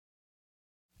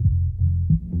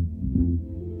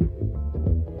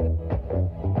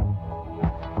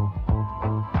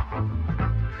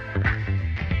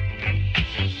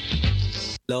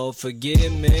Lord,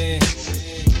 forgive me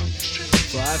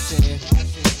for I sin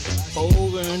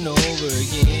over and over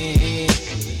again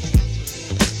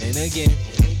and again.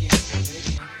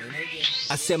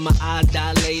 I said my eyes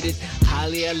dilated,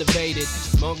 highly elevated,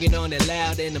 smoking on it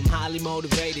loud, and I'm highly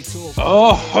motivated to.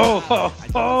 Oh, ho, ho,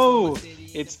 ho!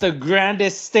 It's the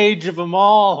grandest stage of them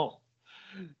all.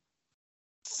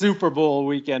 Super Bowl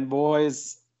weekend,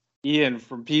 boys. Ian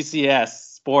from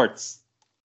PCS Sports.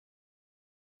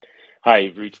 Hi,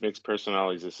 you've reached Mixed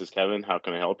Personalities. This is Kevin. How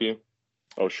can I help you?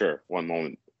 Oh, sure. One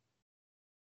moment.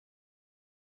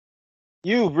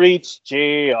 You've reached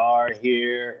JR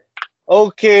here.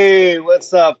 Okay,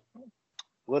 what's up?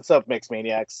 What's up, Mix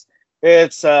Maniacs?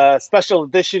 It's special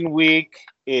edition week.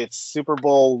 It's Super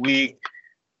Bowl week.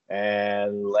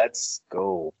 And let's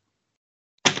go.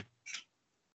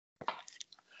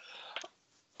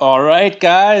 All right,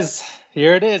 guys.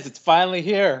 Here it is. It's finally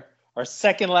here. Our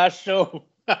second last show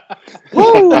of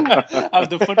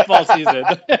the football season.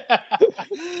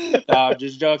 No, I'm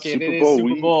just joking. Super It is Bowl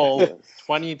Super week. Bowl Yes.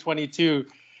 2022.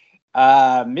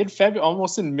 Mid-February,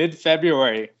 almost in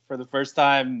mid-February for the first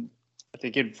time, I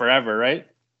think, in forever, right?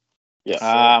 Yes.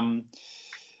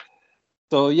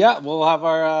 So yeah, we'll have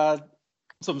our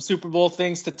some Super Bowl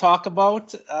things to talk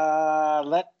about.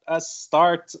 Let us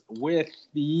start with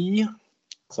the.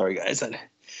 Sorry, guys, I'm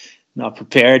not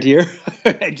prepared here.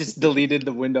 I just deleted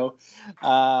the window.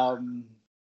 All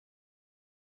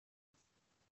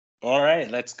right,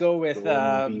 let's go with.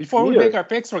 Before we make our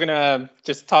picks, we're gonna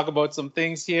just talk about some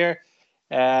things here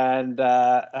and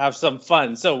have some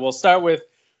fun. So we'll start with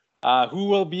who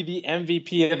will be the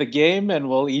MVP of the game, and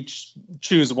we'll each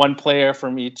choose one player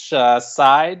from each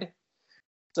side.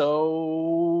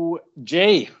 So,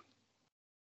 Jay,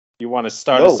 you want to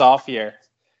start us off here?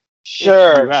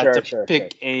 Sure, If you had sure.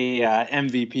 pick a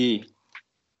MVP.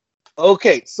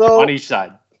 Okay, so on each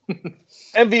side.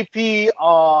 MVP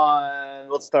on,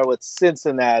 let's start with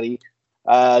Cincinnati.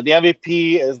 The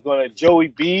MVP is going to Joey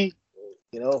B,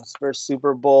 his first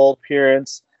Super Bowl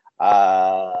appearance.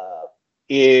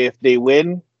 If they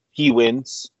win, he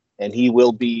wins, and he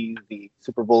will be the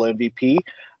Super Bowl MVP.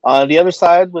 On the other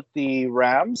side with the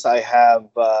Rams, I have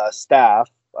Staff.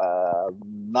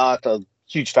 Not a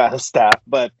huge fan of Staff,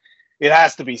 but it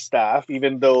has to be Staff,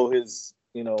 even though his,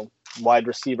 wide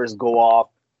receivers go off.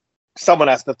 Someone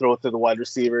has to throw it to the wide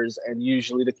receivers, and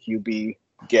usually the QB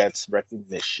gets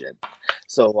recognition.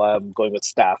 So I'm going with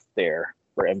Staff there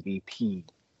for MVP.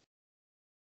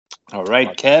 All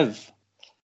right, Kev.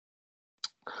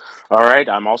 All right,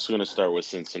 I'm also going to start with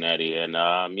Cincinnati, and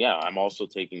I'm also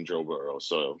taking Joe Burrow.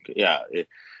 So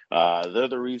they're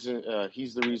the reason.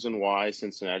 He's the reason why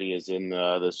Cincinnati is in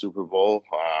the Super Bowl.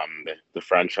 The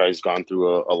franchise gone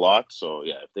through a lot, so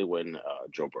yeah, if they win,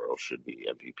 Joe Burrow should be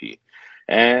MVP.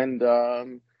 And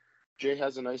Jay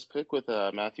has a nice pick with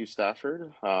Matthew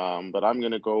Stafford, but I'm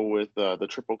going to go with the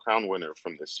Triple Crown winner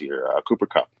from this year, Cooper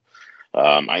Kupp.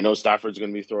 I know Stafford's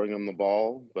going to be throwing him the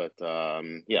ball, but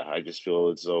I just feel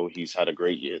as though he's had a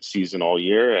great season all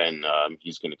year, and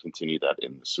he's going to continue that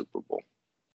in the Super Bowl.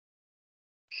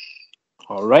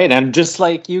 All right, and just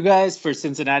like you guys, for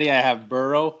Cincinnati, I have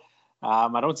Burrow.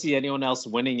 I don't see anyone else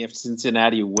winning if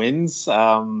Cincinnati wins.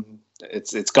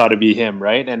 It's got to be him,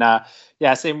 right? And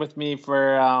same with me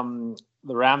for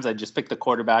the Rams. I just picked the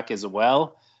quarterback as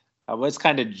well. I was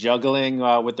kind of juggling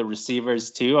with the receivers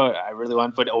too. I really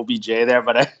want to put OBJ there,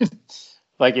 but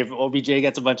like if OBJ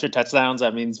gets a bunch of touchdowns,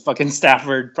 that means fucking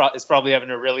Stafford is probably having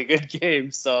a really good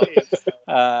game. So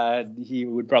he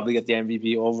would probably get the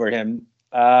MVP over him.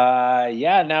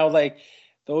 Now like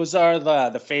those are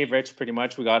the favorites pretty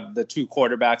much. We got the two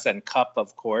quarterbacks and Kupp,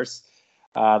 of course.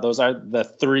 Those are the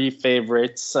three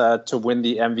favorites to win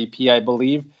the MVP, I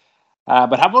believe.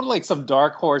 But how about like some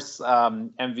dark horse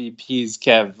MVPs,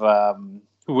 Kev?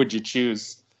 Who would you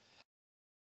choose?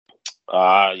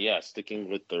 Sticking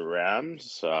with the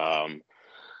Rams, I'm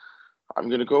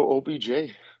going to go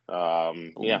OBJ.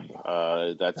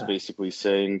 That's basically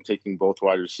saying taking both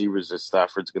wide receivers that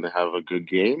Stafford's going to have a good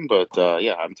game. But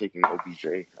I'm taking OBJ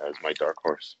as my dark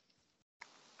horse.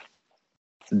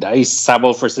 Nice. How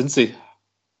about for Cincy?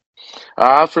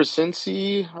 For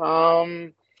Cincy,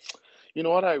 you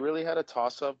know what? I really had a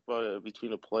toss-up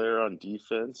between a player on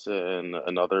defense and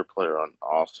another player on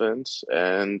offense,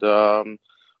 and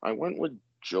I went with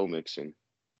Joe Mixon.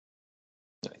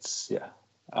 Nice, yeah.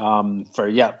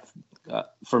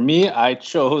 For me, I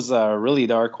chose a really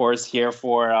dark horse here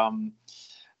for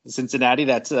Cincinnati.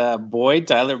 That's Tyler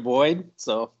Boyd.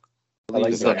 So I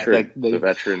like the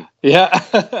veteran.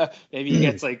 Yeah, maybe he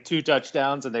gets like 2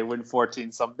 touchdowns and they win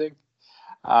 14-something.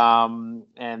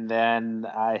 And then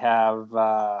I have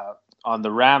on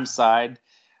the Rams side,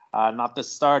 not the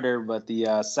starter, but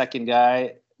the second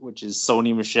guy, which is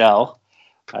Sony Michel.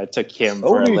 I took him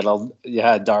for a little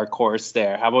dark horse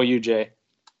there. How about you, Jay?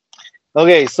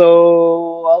 Okay,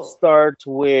 so I'll start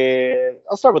with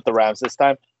the Rams this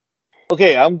time.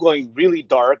 Okay, I'm going really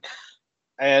dark,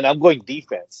 and I'm going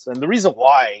defense. And the reason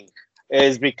why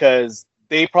is because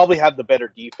they probably have the better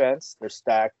defense. They're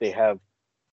stacked. They have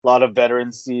a lot of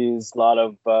veterancies, a lot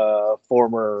of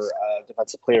former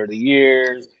defensive player of the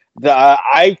years.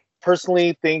 I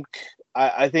personally think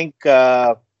I think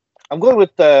I'm going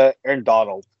with Aaron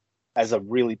Donald as a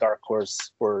really dark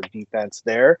horse for defense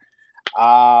there.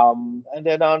 And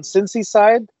then on Cincy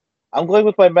side, I'm going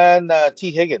with my man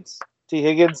T. Higgins. T.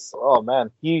 Higgins, oh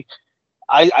man,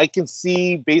 I can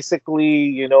see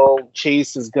basically,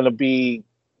 Chase is going to be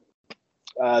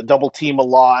double team a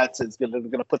lot. It's they're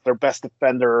gonna put their best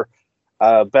defender,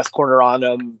 best corner on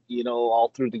him,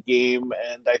 all through the game.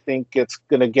 And I think it's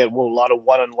gonna get a lot of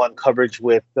one-on-one coverage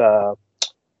with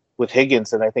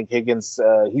Higgins. And I think Higgins,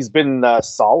 he's been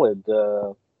solid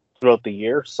throughout the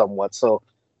year, somewhat. So,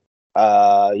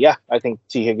 I think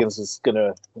T. Higgins is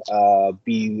gonna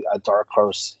be a dark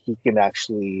horse. He can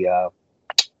actually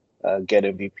get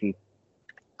MVP.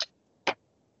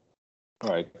 All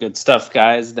right, good stuff,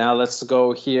 guys. Now let's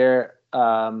go here.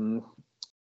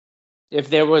 If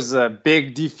there was a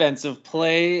big defensive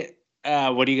play,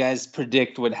 what do you guys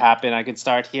predict would happen? I can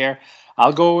start here.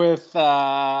 I'll go with,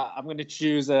 I'm going to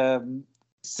choose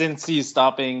Cincy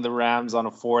stopping the Rams on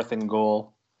a 4th and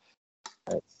goal.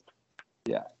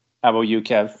 Yeah. How about you,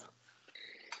 Kev?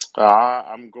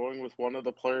 I'm going with one of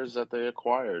the players that they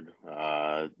acquired.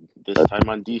 This time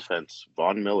on defense,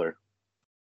 Von Miller.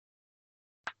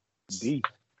 D.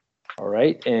 All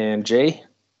right, and Jay?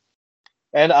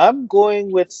 And I'm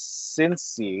going with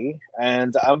Cincy,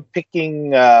 and I'm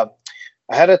picking.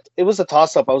 It was a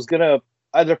toss-up. I was gonna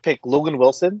either pick Logan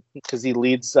Wilson because he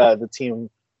leads the team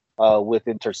with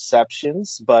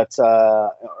interceptions,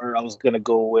 or I was gonna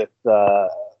go with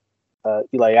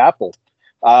Eli Apple.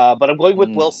 But I'm going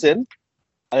with Wilson,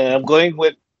 and I'm going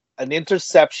with an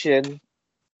interception.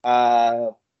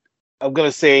 I'm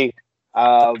gonna say.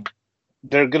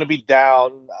 They're going to be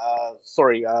down.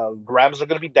 Rams are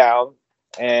going to be down,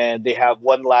 and they have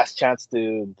one last chance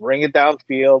to bring it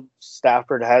downfield.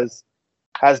 Stafford has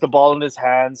the ball in his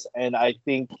hands, and I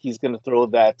think he's going to throw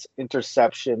that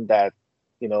interception that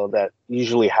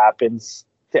usually happens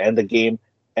to end the game.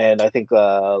 And I think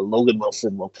Logan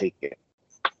Wilson will take it.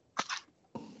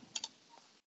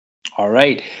 All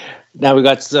right, now we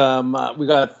got we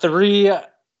got 3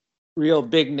 real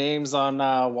big names on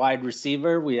wide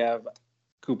receiver. We have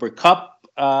Cooper Kupp,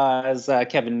 as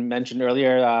Kevin mentioned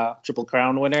earlier, Triple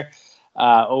Crown winner,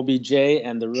 OBJ,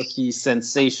 and the rookie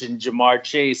sensation Jamar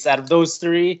Chase. Out of those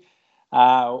 3,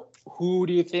 who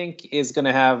do you think is going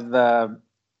to have the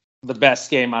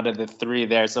best game out of the 3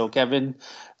 there? So, Kevin,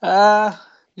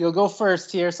 you'll go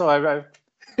first here. So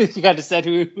you kind of said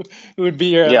who would be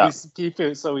your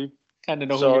MVP, so we kind of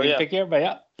know who you're going to pick here. But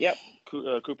yeah. Yep.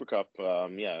 Cooper Kupp,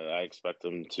 I expect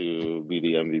him to be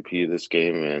the MVP of this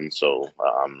game, and so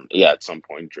at some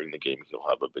point during the game he'll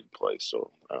have a big play. So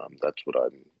that's what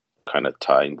I'm kind of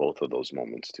tying both of those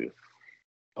moments to.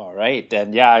 All right,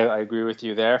 and I agree with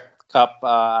you there. Kupp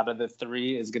out of the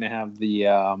 3 is going to have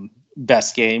the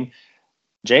best game.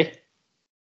 Jay?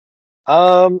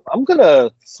 I'm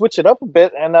gonna switch it up a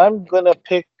bit, and I'm gonna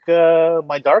pick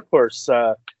my dark horse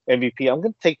MVP. I'm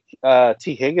gonna take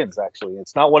T. Higgins. Actually,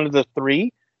 it's not one of the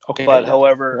 3. Okay, but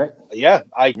however, right.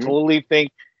 I totally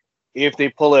think if they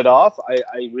pull it off,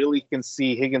 I really can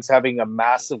see Higgins having a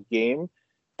massive game,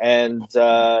 and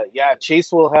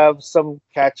Chase will have some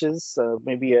catches,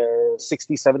 maybe a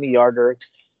 60-70 yarder,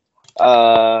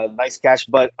 nice catch.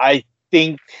 But I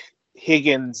think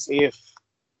Higgins,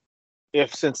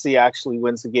 since he actually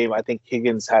wins the game, I think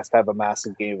Higgins has to have a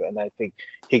massive game, and I think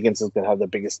Higgins is going to have the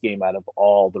biggest game out of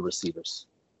all the receivers.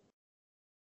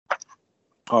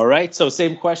 All right, so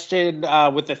same question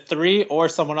with the 3 or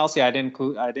someone else. Yeah, I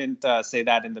didn't say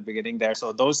that in the beginning there.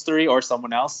 So those 3 or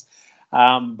someone else.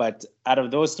 But out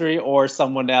of those 3 or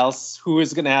someone else, who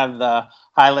is going to have the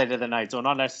highlight of the night? So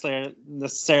not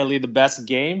necessarily the best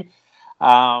game,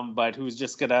 but who's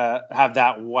just going to have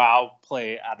that wow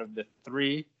play out of the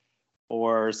 3?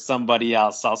 Or somebody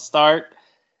else. I'll start,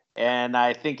 and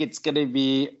I think it's going to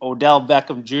be Odell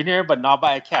Beckham Jr., but not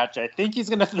by a catch. I think he's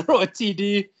going to throw a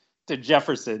TD to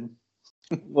Jefferson.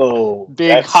 Whoa!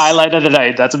 Big highlight of the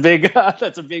night. That's a big prediction.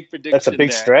 That's a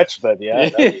big stretch, but yeah,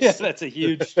 that's a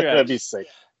huge stretch. That'd be sick.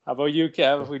 How about you,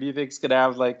 Kev? Who do you think's going to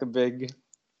have like the big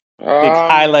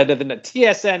highlight of the night?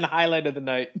 TSN highlight of the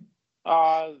night.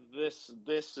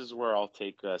 This is where I'll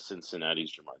take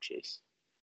Cincinnati's Jamar Chase.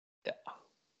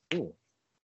 Ooh.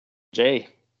 Jay.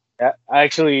 Yeah, I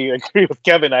actually agree with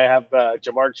Kevin. I have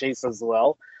Jamar Chase as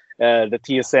well. The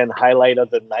TSN highlight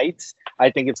of the night. I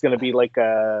think it's going to be like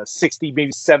a 60,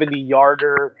 maybe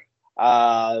 70-yarder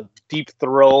deep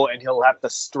throw, and he'll have to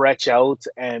stretch out,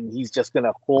 and he's just going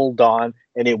to hold on,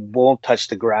 and it won't touch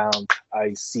the ground.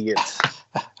 I see it.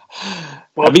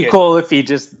 It'd be cool if he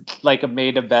just like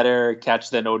made a better catch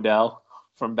than Odell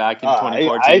from back in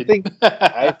 2014.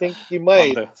 I think he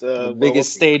might. The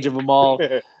biggest stage of them all.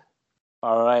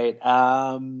 All right.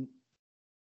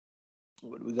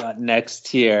 What do we got next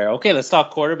here? Okay, let's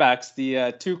talk quarterbacks.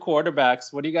 The two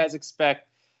quarterbacks. What do you guys expect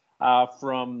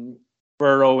from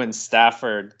Burrow and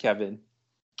Stafford, Kevin?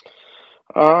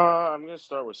 I'm going to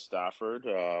start with Stafford.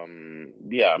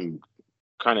 I'm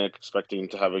kind of expecting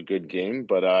to have a good game,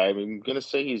 but I'm going to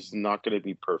say he's not going to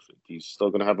be perfect. He's still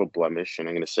going to have a blemish, and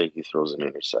I'm going to say he throws an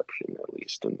interception at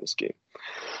least in this game.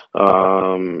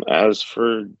 As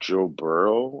for Joe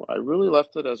Burrow, I really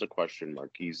left it as a question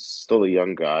mark. He's still a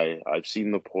young guy. I've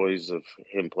seen the poise of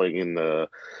him playing in the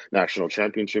national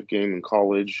championship game in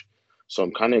college, so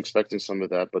I'm kind of expecting some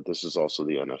of that, but this is also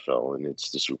the NFL, and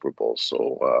it's the Super Bowl.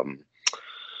 So,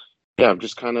 I'm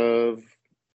just kind of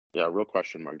real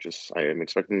question mark. Just I am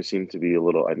expecting the team to be a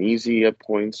little uneasy at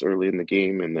points early in the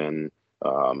game, and then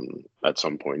at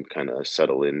some point kind of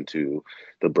settle into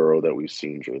the Burrow that we've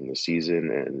seen during the season,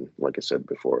 and like I said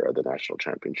before, the national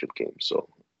championship game. So,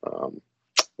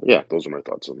 those are my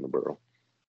thoughts on the Burrow.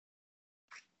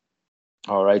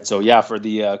 All right. So for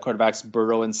the quarterbacks,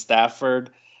 Burrow and Stafford,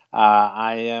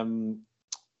 I am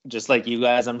just like you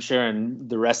guys, I'm sure, and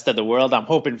the rest of the world, I'm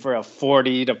hoping for a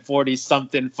 40 to 40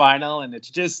 something final, and it's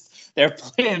just they're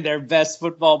playing their best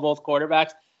football, both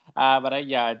quarterbacks. But I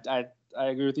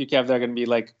agree with you, Kev. They're going to be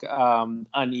like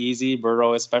uneasy,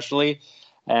 Burrow especially,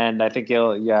 and I think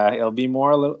he'll be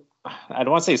more a little. I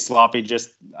don't want to say sloppy.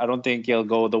 Just I don't think he'll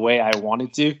go the way I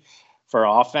wanted to for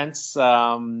offense.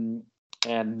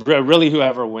 And really,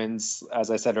 whoever wins, as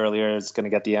I said earlier, is going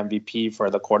to get the MVP for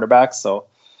the quarterback. So.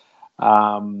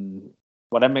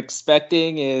 What I'm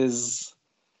expecting is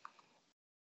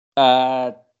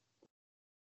a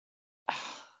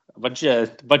bunch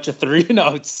of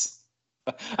 3-and-outs.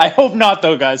 I hope not,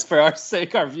 though, guys, for our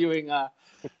sake, our viewing.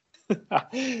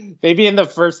 Maybe in the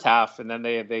first half, and then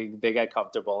they get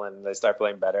comfortable and they start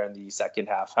playing better in the second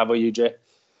half. How about you, Jay?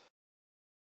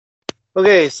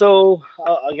 Okay, so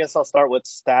I guess I'll start with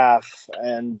Staff,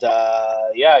 and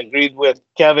I agreed with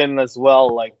Kevin as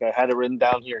well. Like I had it written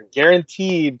down here,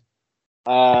 guaranteed.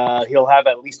 He'll have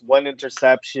at least one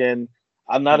interception.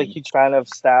 I'm not a huge fan of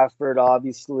Stafford.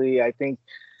 Obviously, I think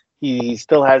he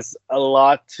still has a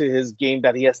lot to his game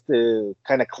that he has to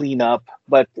kind of clean up.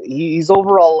 But he's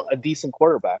overall a decent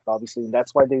quarterback, obviously, and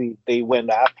that's why they went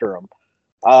after him.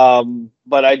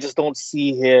 But I just don't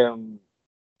see him.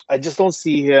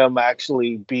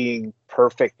 Actually being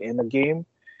perfect in a game,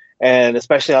 and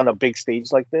especially on a big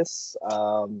stage like this.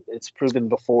 It's proven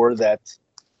before that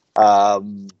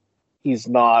he's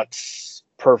not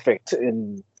perfect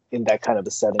in that kind of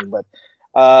a setting. But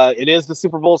it is the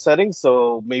Super Bowl setting,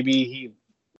 so maybe he,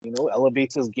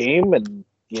 elevates his game, and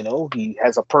he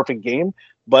has a perfect game.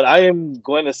 But I am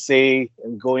going to say,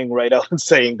 and going right out and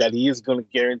saying that he is going to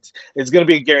guarantee. It's going to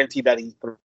be a guarantee that he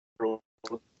throws.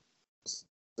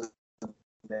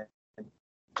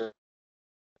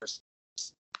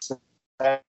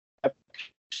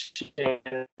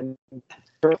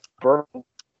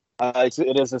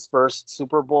 It is his first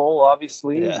Super Bowl,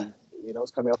 obviously. Yeah.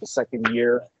 It's coming off the second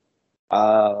year.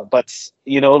 But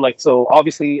so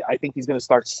obviously I think he's going to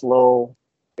start slow.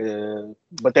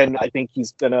 But then I think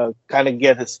he's going to kind of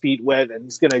get his feet wet, and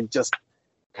he's going to just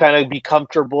kind of be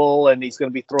comfortable, and he's going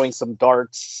to be throwing some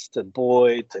darts to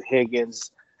Boyd, to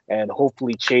Higgins, and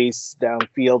hopefully Chase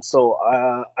downfield. So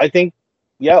I think,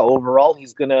 overall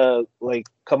he's gonna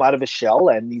come out of his shell,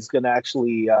 and he's gonna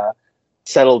actually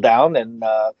settle down and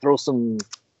throw some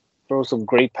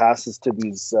great passes to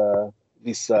these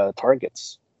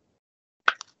targets.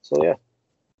 So yeah.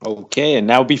 Okay, and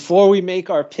now before we make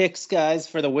our picks, guys,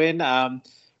 for the win,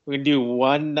 we're gonna do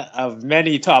one of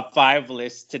many top 5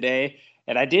 lists today,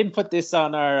 and I did put this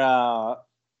on our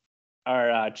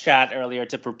chat earlier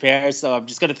to prepare, so I'm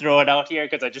just going to throw it out here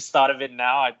because I just thought of it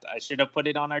now. I should have put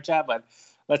it on our chat, but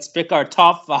let's pick our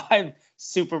top 5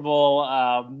 Super Bowl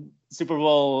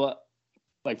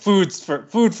like food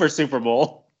for Super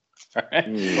Bowl. All right.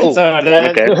 This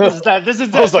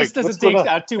doesn't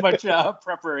take too much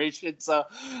preparation, so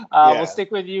we'll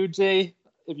stick with you, Jay,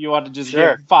 if you want to just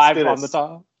give 5 on the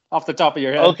top off the top of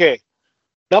your head. Okay.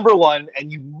 number one,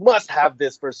 and you must have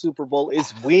this for Super Bowl,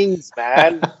 is wings,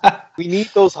 man. We need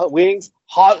those wings,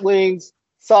 hot wings,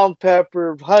 salt,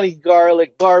 pepper, honey,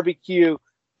 garlic, barbecue,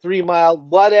 3 Mile,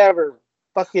 whatever.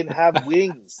 Fucking have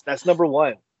wings. That's number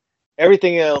one.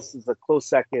 Everything else is a close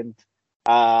second.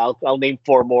 I'll name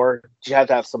four more. You have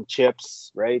to have some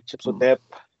chips, right? Chips with dip.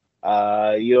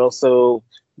 You also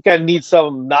kind of need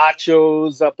some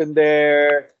nachos up in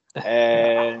there,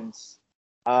 and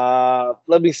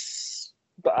let's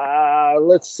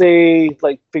say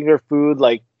like finger food,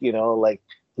 like like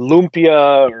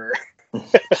lumpia or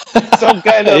some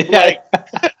kind of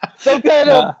some kind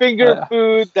of finger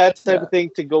food, that type of thing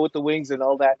to go with the wings and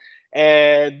all that.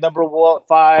 And number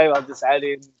five, I'll just add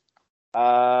in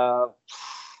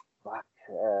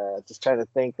just trying to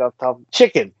think off top.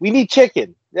 Chicken. We need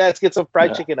chicken. Yeah, let's get some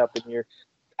fried chicken up in here.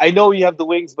 I know you have the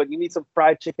wings, but you need some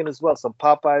fried chicken as well. Some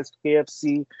Popeyes,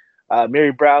 KFC,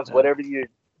 Mary Brown's, whatever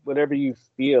you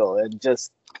feel, and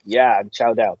just and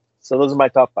chow down. So those are my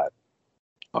top five.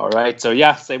 All right. So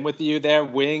same with you there.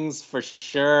 Wings for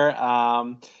sure.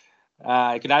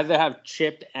 I could either have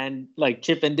chip and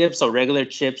dip, so regular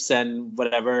chips and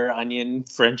whatever onion,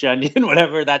 French onion,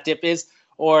 whatever that dip is,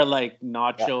 or like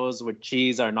nachos with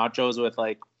cheese, or nachos with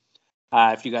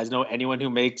if you guys know anyone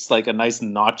who makes like a nice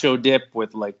nacho dip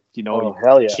with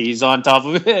cheese on top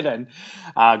of it and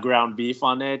ground beef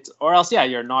on it, or else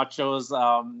your nachos,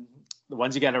 the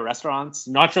ones you get at restaurants,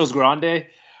 nachos grande,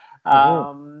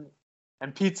 and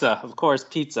pizza, of course,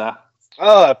 pizza.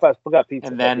 Oh, I forgot pizza.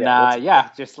 And then,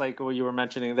 just like what you were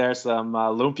mentioning there, some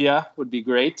lumpia would be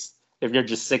great if you're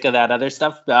just sick of that other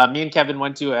stuff. Me and Kevin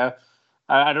went to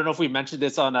I don't know if we mentioned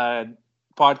this on a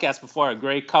podcast before, a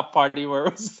Grey Cup party where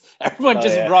it was, everyone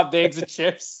brought bags of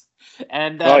chips.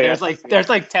 And there's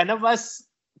 10 of us,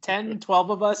 10, 12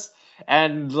 of us.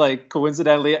 And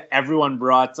coincidentally, everyone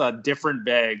brought different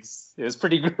bags. It was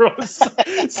pretty gross.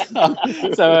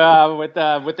 so with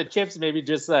the chips, maybe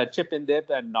just chip and dip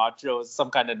and nachos,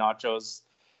 some kind of nachos,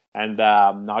 and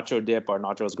nacho dip or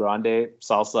nachos grande,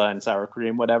 salsa and sour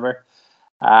cream, whatever.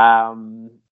 Those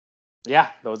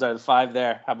are the five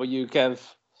there. How about you, Kev?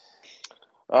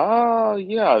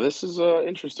 This is an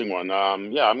interesting one.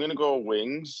 I'm gonna go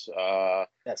wings.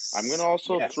 Yes. I'm gonna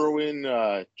also throw in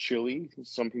chili.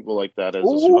 Some people like that as a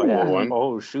Super Bowl one.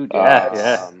 Oh shoot!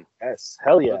 Yes,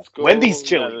 hell yeah. Wendy's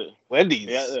chili. Wendy's.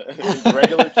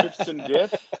 Regular chips and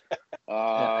dip.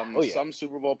 Some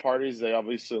Super Bowl parties, they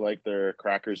obviously like their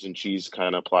crackers and cheese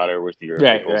kind of platter with your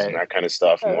pickles and that kind of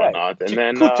stuff and whatnot. And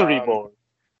then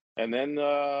And then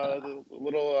the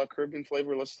little Caribbean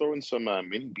flavor. Let's throw in some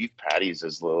mini beef patties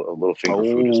as a little finger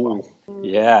food as well.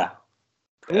 Yeah.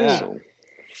 So,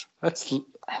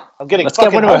 I'm getting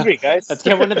fucking hungry, guys. Let's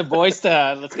get one of the boys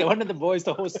to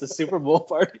host the Super Bowl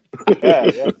party.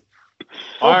 Yeah.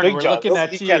 Arn, we're looking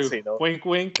at you. No. Wink,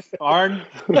 wink. Arn.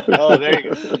 Oh, there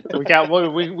you go.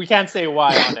 We can't say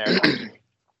why on air,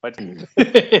 but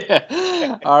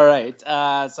all right.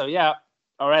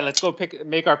 All right, let's go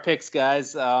make our picks,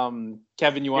 guys.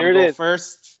 Kevin, you want to go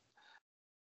first?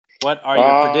 What are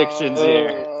your predictions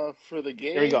here? For the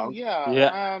game? Here you go.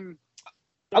 Yeah. I'm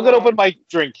going to open my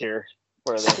drink here.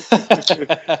 For this.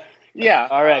 Yeah.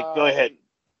 All right, go ahead.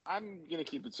 I'm going to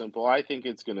keep it simple. I think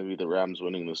it's going to be the Rams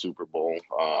winning the Super Bowl.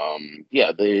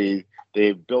 They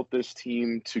built this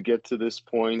team to get to this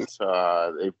point.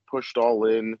 They've pushed all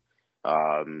in.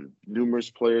 Numerous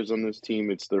players on this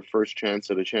team. It's their first chance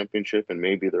at a championship and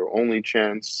maybe their only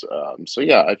chance. I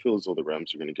feel as though the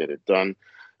Rams are going to get it done.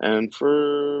 And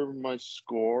for my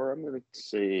score, I'm going to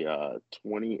say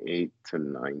 28-19.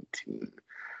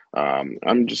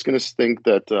 I'm just going to think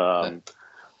that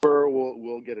Burrow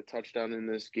will get a touchdown in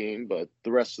this game, but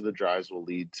the rest of the drives will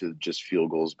lead to just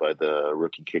field goals by the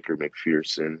rookie kicker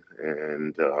McPherson,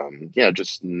 and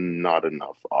just not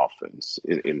enough offense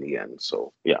in the end.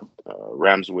 So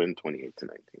Rams win 28-19.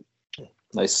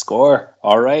 Nice score.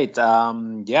 All right.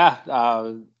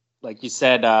 Like you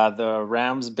said, the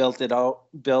Rams built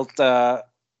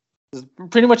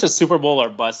pretty much a Super Bowl or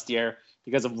bust year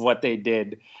because of what they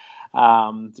did.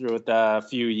 Through the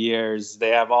few years, they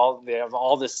have all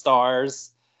the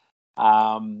stars.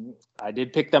 I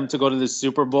did pick them to go to the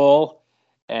Super Bowl,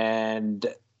 and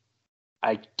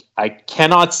I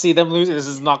cannot see them losing. This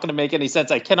is not going to make any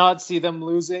sense. I cannot see them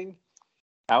losing.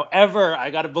 However, I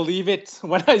gotta believe it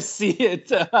when I see it,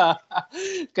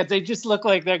 because they just look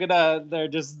like they're gonna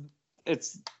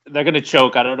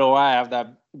choke. I don't know why I have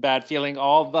that bad feeling.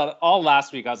 All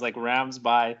last week I was like Rams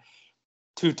by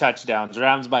 2 touchdowns,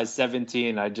 Rams by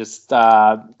 17. I just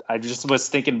was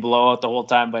thinking blowout the whole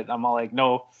time, but I'm all like,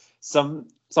 no. Some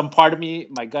part of me,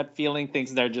 my gut feeling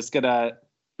thinks they're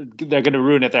they're going to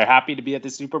ruin it. They're happy to be at the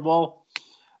Super Bowl.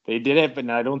 They did it, but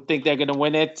I don't think they're going to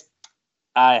win it.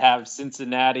 I have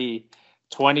Cincinnati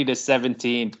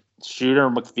 20-17. Shooter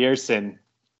McPherson,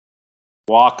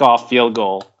 walk-off field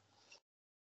goal.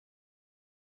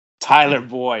 Tyler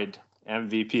Boyd,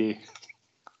 MVP.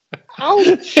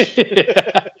 Ouch!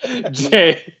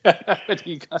 Jay, what do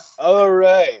you got? All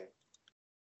right.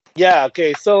 Yeah,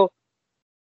 okay. So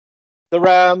the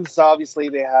Rams, obviously,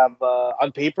 they have,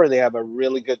 on paper, they have a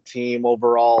really good team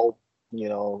overall. You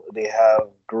know, they have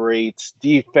great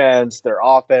defense. Their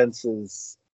offense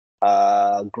is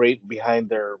great behind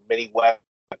their many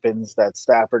weapons that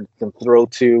Stafford can throw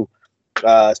to.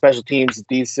 Special teams,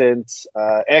 decent.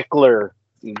 Eckler,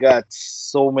 you got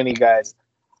so many guys.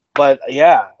 But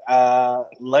yeah,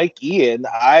 like Ian,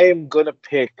 I'm going to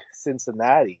pick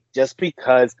Cincinnati just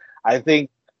because I think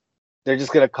they're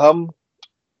just going to come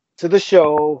to the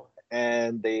show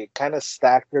and they kind of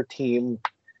stack their team,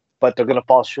 but they're going to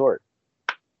fall short.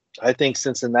 I think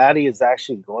Cincinnati is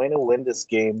actually going to win this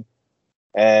game.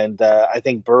 And I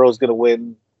think Burrow's going to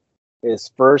win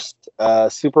his first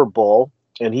Super Bowl.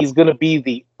 And he's going to be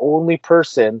the only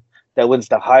person that wins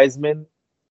the Heisman,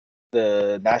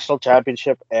 the national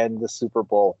championship, and the Super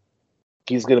Bowl.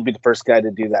 He's going to be the first guy to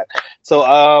do that.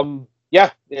 So, yeah,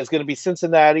 it's going to be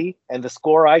Cincinnati. And the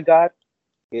score I got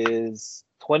is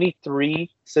 23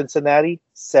 Cincinnati,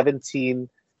 17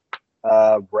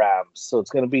 Rams. So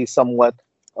it's going to be somewhat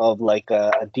of like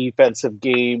a defensive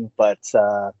game, but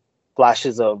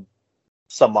flashes of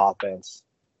some offense.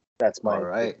 That's my all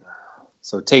right.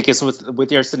 So take us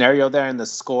with your scenario there and the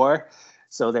score.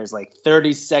 So there's like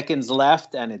 30 seconds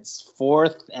left, and it's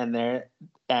fourth, and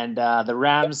the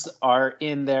Rams are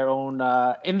in their own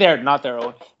not their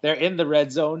own. They're in the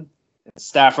red zone.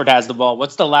 Stafford has the ball.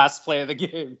 What's the last play of the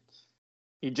game?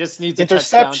 He just needs a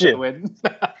touchdown to win.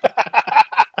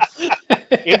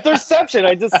 Interception.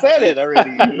 I just said it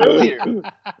already earlier.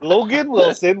 Logan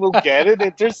Wilson will get an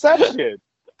interception.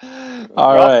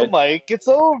 All Drop right. the mic. It's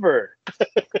over.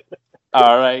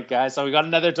 All right, guys. So we got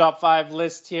another top 5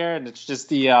 list here, and it's just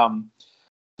the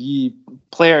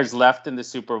players left in the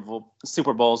Super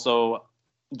Bowl. So,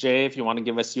 Jay, if you want to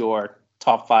give us your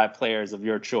top 5 players of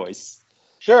your choice.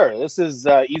 Sure. This is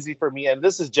easy for me, and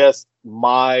this is just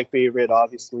my favorite,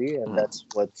 obviously, and that's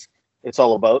what it's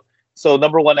all about. So,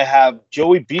 number 1, I have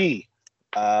Joey B.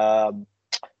 Number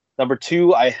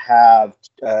 2, I have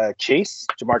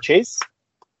Jamar Chase.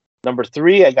 Number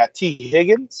 3, I got T.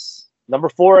 Higgins. Number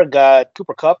 4, I got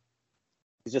Cooper Kupp.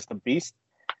 He's just a beast.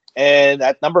 And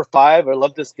at number 5, I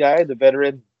love this guy, the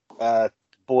veteran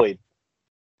Boyd.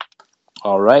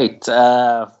 All right.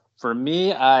 For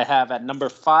me, I have at number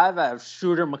 5, I have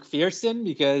Shooter McPherson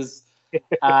because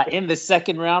in the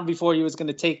second round before he was going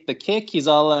to take the kick, he's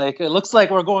all like, it looks like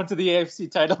we're going to the AFC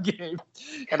title game.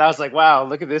 And I was like, wow,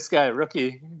 look at this guy,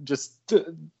 rookie. Just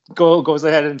goes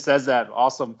ahead and says that.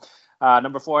 Awesome.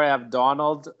 Number 4, I have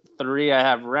Donald. 3, I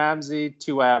have Ramsey.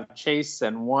 2, I have Chase.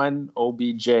 And 1,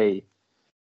 OBJ.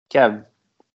 Kev.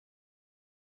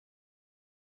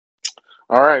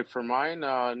 All right, for mine,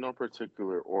 no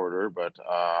particular order, but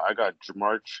I got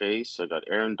Jamar Chase, I got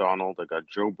Aaron Donald, I got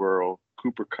Joe Burrow,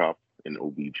 Cooper Kupp, and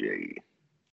OBJ.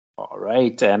 All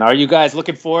right. And are you guys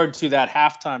looking forward to that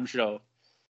halftime show?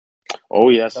 Oh,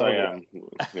 yes, I am.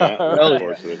 Yeah, All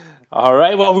right. All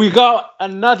right. Well, we got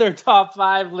another top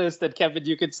 5 list that, Kevin,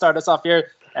 you can start us off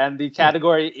here. And the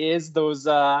category is those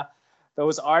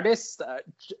artists.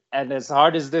 And as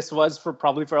hard as this was for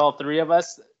all 3 of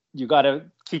us, you got to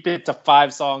keep it to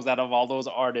 5 songs out of all those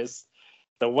artists.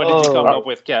 So what did you come up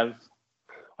with, Kev?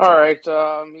 All right.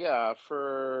 Yeah,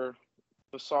 for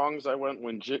the songs I went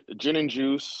with Gin and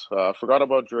Juice, Forgot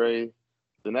About Dre,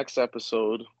 The Next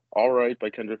Episode, All Right by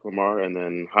Kendrick Lamar, and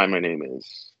then Hi, My Name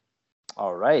Is.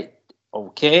 All right.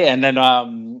 Okay. And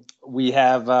then we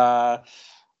have our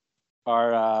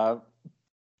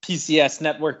PCS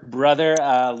network brother,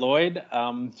 Lloyd.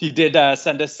 He did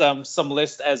send us some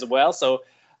list as well. So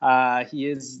he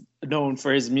is known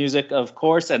for his music, of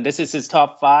course. And this is his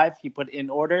top 5 he put in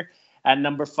order. At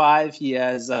number 5, he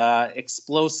has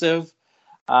Explosive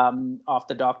off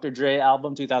the Dr. Dre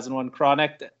album, 2001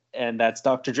 Chronic. And that's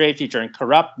Dr. Dre featuring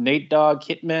Corrupt, Nate Dogg,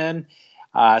 Hitman,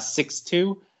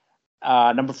 6'2".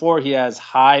 Number 4, he has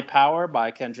High Power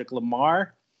by Kendrick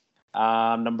Lamar.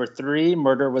 Number 3,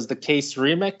 Murder Was the Case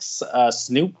remix,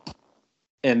 Snoop.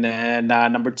 And then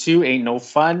number 2, Ain't No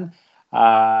Fun,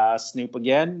 Snoop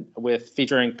again, with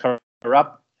featuring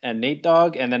Corrupt and Nate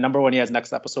Dogg. And then number 1, he has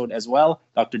Next Episode as well,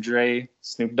 Dr. Dre,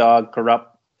 Snoop Dogg,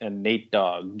 Corrupt, and Nate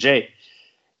Dogg. Jay,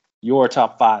 your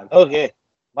top 5. Okay,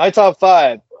 my top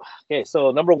 5. Okay,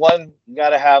 so number 1, you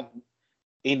gotta have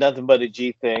Ain't Nothing But a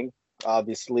G Thing,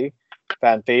 obviously.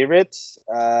 Fan favorites.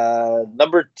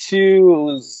 Number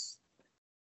two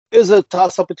is a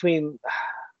toss up between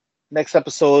next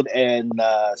episode and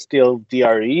still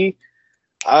DRE.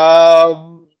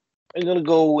 I'm gonna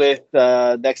go with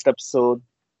next episode.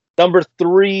 Number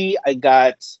three, I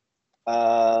got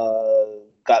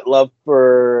love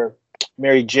for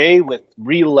Mary J with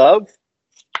Real Love.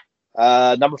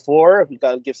 Number four, we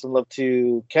gotta give some love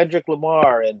to Kendrick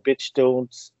Lamar and Bitch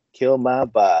Don't Kill My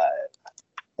Vibe.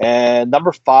 And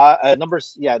number five, I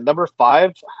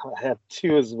have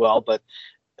two as well, but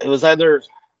it was either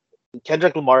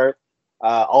Kendrick Lamar,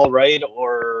 All Right,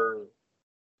 or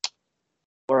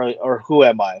Who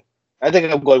Am I? I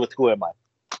think I'm going with Who Am I.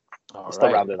 All Just to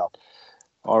right. round it up.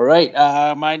 All right.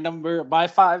 My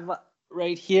five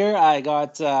right here. I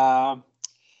got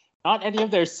not any of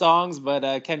their songs,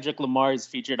 but Kendrick Lamar is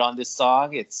featured on this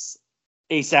song. It's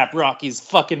ASAP Rocky's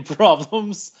 "Fucking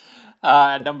Problems."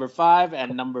 At number five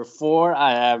and number four,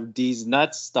 I have D's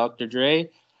Nuts, Dr.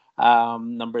 Dre.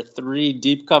 Number three,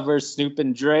 Deep Cover, Snoop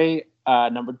and Dre.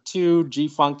 Number two, G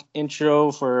Funk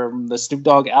intro for the Snoop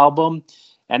Dogg album.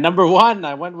 And number one,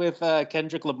 I went with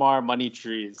Kendrick Lamar, Money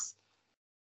Trees.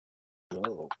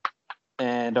 Oh.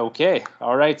 And okay,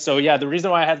 all right. So yeah, the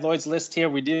reason why I had Lloyd's list here,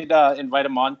 we did invite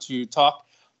him on to talk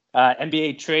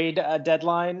NBA trade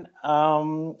deadline,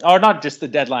 or not just the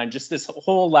deadline, just this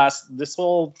whole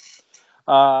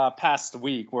past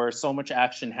week where so much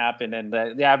action happened.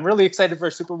 And yeah, I'm really excited for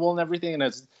Super Bowl and everything, and I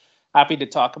was happy to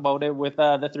talk about it with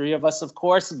the three of us, of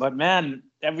course. But man,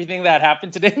 everything that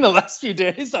happened today in the last few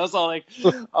days, I was all like,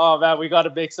 oh man, we got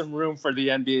to make some room for the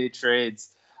NBA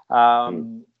trades.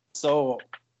 So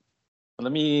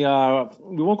let me,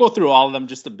 we won't go through all of them,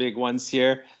 just the big ones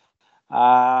here.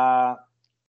 Oh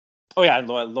yeah,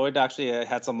 Lloyd actually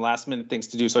had some last minute things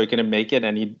to do, so he couldn't make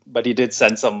it, but he did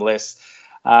send some lists.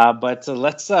 But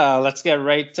let's get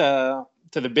right to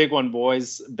the big one,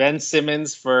 boys. Ben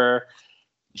Simmons for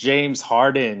James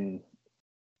Harden.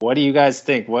 What do you guys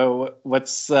think?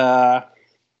 What's also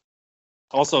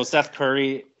Seth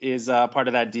Curry is part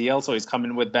of that deal, so he's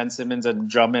coming with Ben Simmons and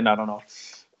Drummond. I don't know,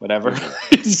 whatever.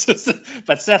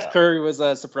 But Seth Curry was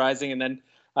surprising, and then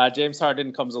James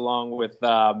Harden comes along with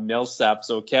Millsap.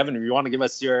 So Kevin, if you want to give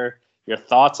us your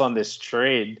thoughts on this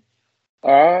trade.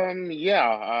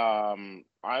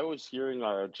 I was hearing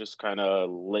just kind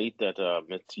of late that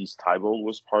Matisse Thybulle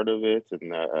was part of it,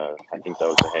 and I think that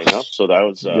was a hang up. So that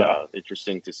was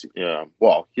interesting to see.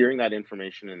 Well, hearing that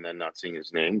information and then not seeing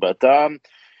his name, but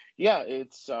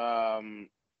it's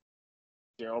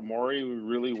Daryl Morey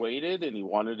really waited, and he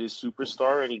wanted his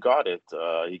superstar, and he got it.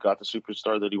 He got the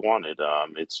superstar that he wanted.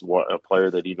 It's a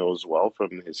player that he knows well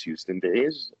from his Houston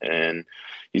days, and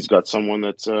he's got someone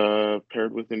that's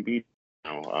paired with Embiid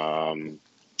now.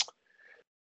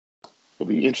 It'll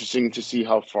be interesting to see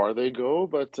how far they go,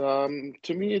 but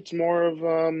to me, it's more of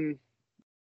the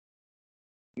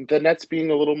Nets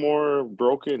being a little more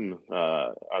broken.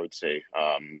 I would say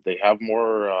they have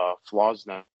more flaws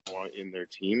now in their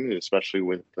team, especially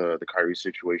with the Kyrie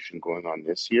situation going on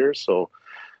this year. So,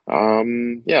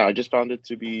 I just found it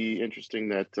to be interesting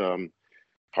that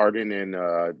Harden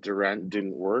and Durant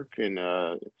didn't work, and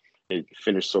it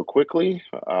finished so quickly.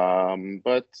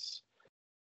 But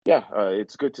yeah,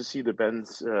 it's good to see the Ben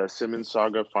Simmons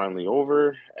saga finally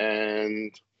over,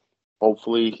 and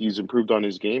hopefully he's improved on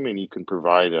his game and he can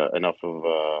provide enough of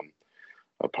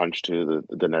a punch to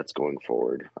the Nets going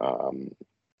forward.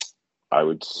 I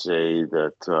would say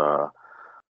that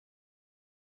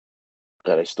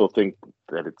I still think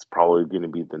that it's probably going to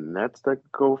be the Nets that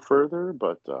go further,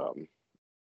 but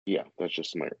that's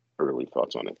just my early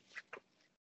thoughts on it.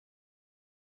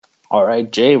 All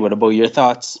right, Jay, what about your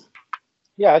thoughts?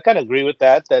 Yeah, I kind of agree with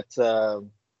that. That the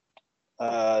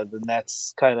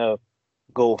Nets kind of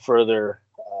go further,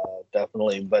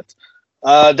 definitely. But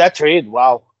that trade,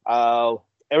 wow!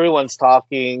 Everyone's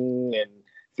talking, and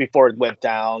before it went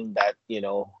down, that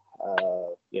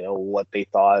what they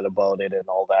thought about it and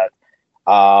all that.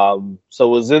 So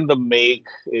it was in the make.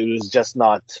 It was just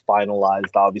not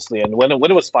finalized, obviously. And when it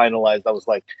was finalized, I was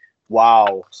like,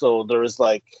 wow. So there was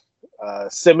like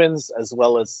Simmons as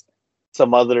well as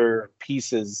some other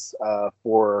pieces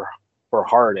for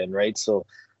Harden, right? So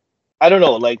I don't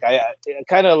know. Like I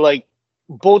kind of like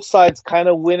both sides kind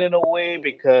of win in a way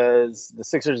because the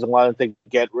Sixers wanted to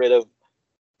get rid of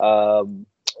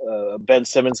Ben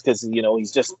Simmons because he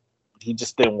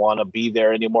just didn't want to be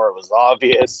there anymore. It was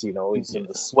obvious, he's in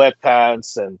the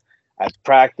sweatpants and at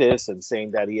practice and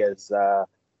saying that he has,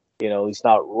 he's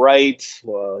not right.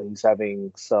 He's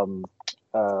having some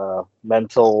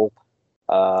mental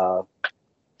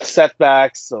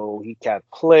setbacks, so he can't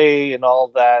play and all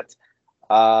that.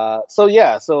 So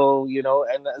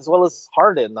and as well as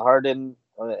Harden,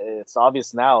 it's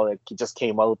obvious now that he just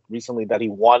came out recently that he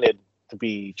wanted to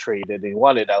be traded. He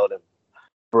wanted out of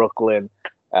Brooklyn.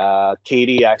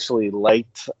 Katie actually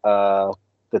liked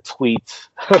the tweet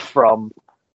from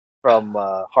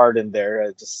Harden there.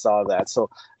 I just saw that. So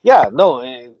yeah, no,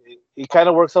 it kind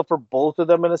of works out for both of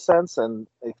them in a sense, and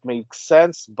it makes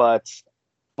sense. But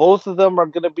both of them are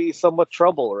going to be somewhat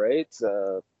trouble, right?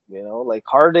 Like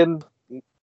Harden he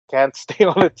can't stay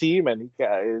on a team, and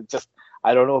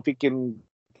I don't know if he can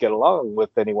get along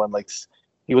with anyone. Like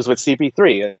he was with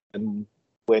CP3, and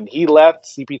when he left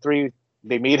CP3,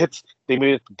 they made it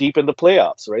deep in the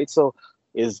playoffs, right? So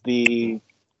is the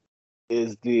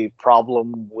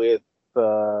problem with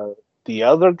the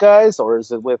other guys, or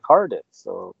is it with Harden?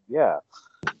 So yeah,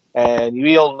 and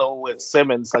we all know with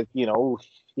Simmons, like he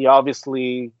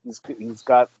obviously he's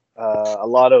got a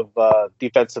lot of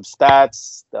defensive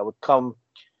stats that would come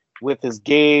with his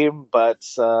game, but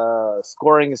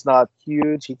scoring is not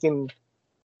huge. He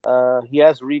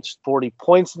has reached 40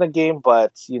 points in the game,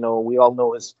 but we all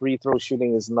know his free throw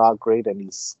shooting is not great, and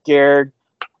he's scared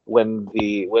when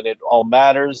it all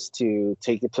matters to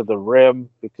take it to the rim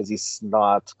because he's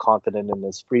not confident in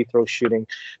his free throw shooting.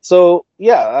 So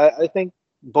yeah, I think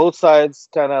both sides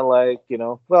kind of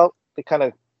they kind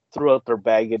of threw out their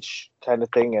baggage kind of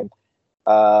thing and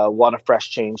want a fresh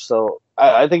change. So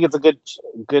I think it's a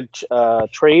good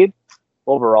trade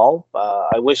overall.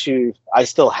 I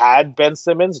still had Ben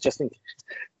Simmons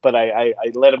but I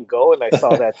let him go, and I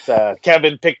saw that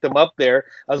Kevin picked him up there.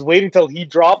 I was waiting till he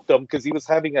dropped him because he was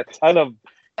having a ton of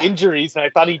injuries, and I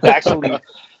thought he'd actually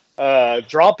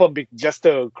drop him just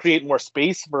to create more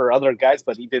space for other guys,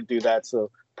 but he didn't do that. So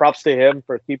props to him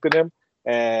for keeping him,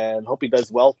 and hope he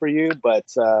does well for you.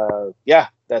 But yeah,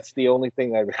 that's the only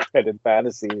thing I regret in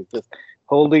fantasy, is just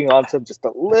holding on to him just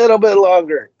a little bit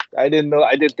longer. I didn't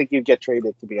think he'd get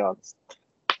traded, to be honest.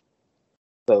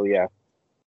 So yeah.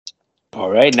 All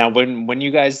right. Now, when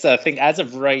you guys think as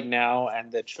of right now,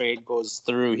 and the trade goes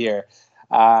through here,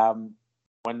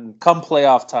 when come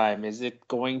playoff time, is it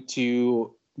going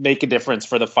to make a difference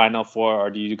for the Final Four,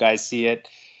 or do you guys see it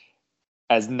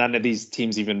as none of these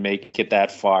teams even make it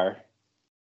that far?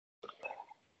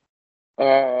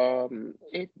 For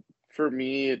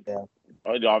me, it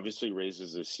obviously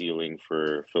raises the ceiling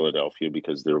for Philadelphia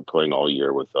because they were playing all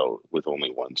year with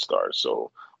only one star.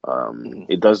 So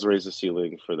it does raise the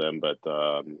ceiling for them. But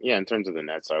yeah, in terms of the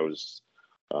Nets, I was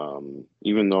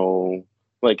even though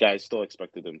I still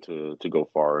expected them to go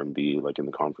far and be in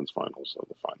the conference finals or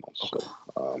the finals. So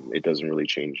it doesn't really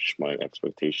change my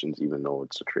expectations, even though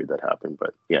it's a trade that happened.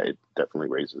 But yeah, it definitely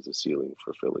raises the ceiling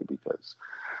for Philly because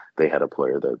they had a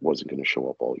player that wasn't going to show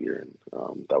up all year,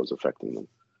 and that was affecting them.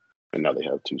 And now they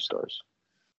have 2 stars.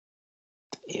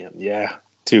 Yeah,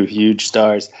 2 huge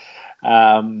stars.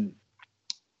 What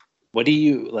do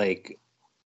you like?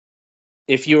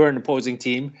 If you were an opposing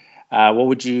team, who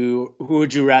would you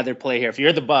rather play here? If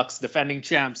you're the Bucks, defending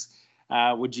champs,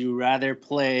 would you rather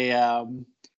play a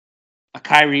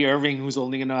Kyrie Irving who's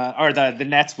only gonna, or the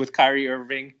Nets with Kyrie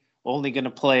Irving only gonna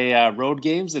play road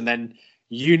games, and then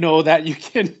that you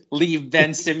can leave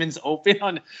Ben Simmons open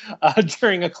on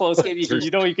during a close game?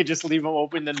 You could just leave him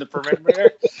open in the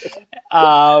perimeter.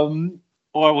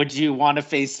 Or would you want to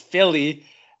face Philly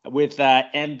with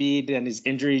Embiid and his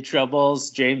injury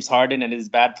troubles, James Harden and his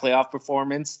bad playoff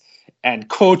performance, and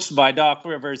coached by Doc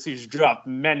Rivers, who's dropped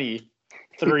many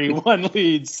 3-1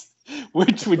 leads?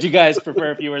 Which would you guys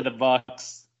prefer if you were the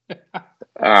Bucks?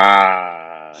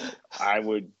 I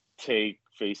would take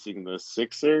facing the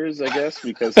Sixers, I guess,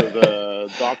 because of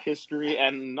the Doc history,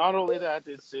 and not only that,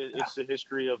 it's the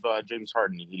history of James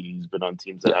Harden. He's been on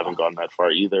teams that haven't gone that far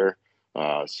either.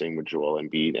 Same with Joel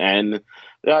Embiid, and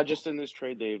just in this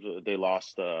trade, they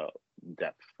lost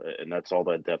depth, and that's all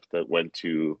that depth that went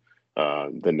to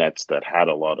the Nets that had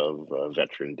a lot of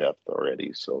veteran depth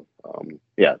already. So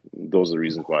yeah, those are the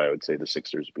reasons why I would say the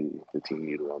Sixers be the team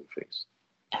you'd want to face.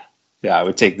 Yeah, I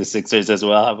would take the Sixers as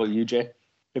well. How about you, Jay?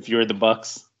 If you were the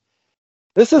Bucks?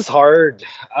 This is hard.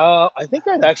 I think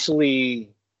I'd actually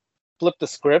flip the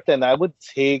script, and I would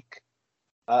take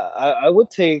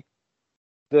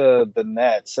the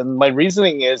Nets, and my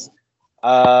reasoning is,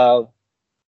 obviously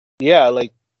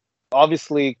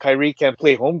Kyrie can't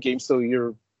play home games, so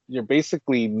you're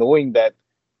basically knowing that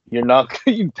you're not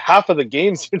half of the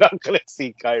games you're not going to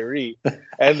see Kyrie,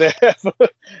 and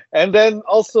then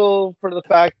also for the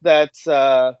fact that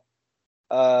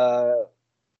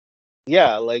we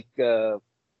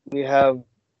have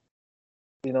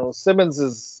Simmons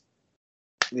is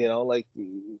like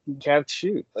he can't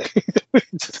shoot. Like, he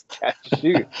just can't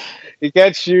shoot. He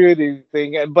can't shoot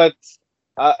anything. And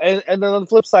then on the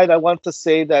flip side, I want to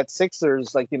say that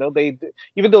Sixers, like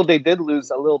even though they did lose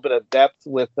a little bit of depth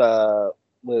with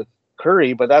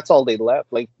Curry, but that's all they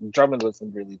left. Like Drummond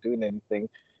wasn't really doing anything.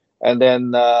 And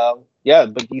then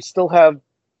but you still have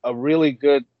a really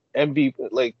good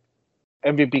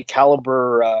MVP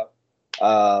caliber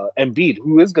Embiid,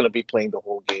 who is going to be playing the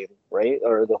whole game, right,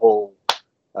 or the whole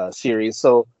series.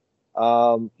 So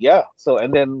and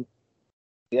then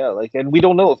and we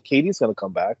don't know if Katie's going to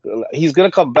come back. He's going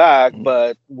to come back,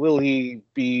 but will he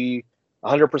be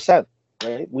 100%?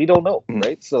 Right, we don't know,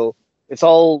 right? So it's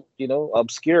all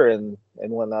obscure and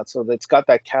whatnot. So it's got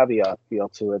that caveat feel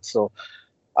to it. So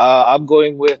I'm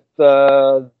going with.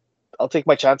 I'll take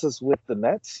my chances with the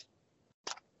Nets.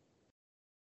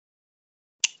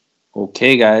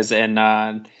 Okay, guys, and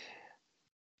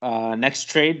next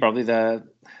trade, probably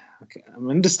I'm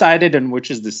undecided on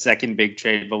which is the second big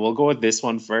trade, but we'll go with this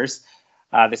one first.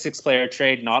 The 6-player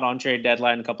trade, not on trade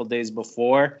deadline, a couple days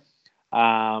before.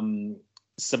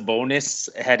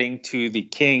 Sabonis heading to the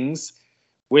Kings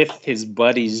with his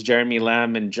buddies Jeremy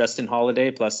Lamb and Justin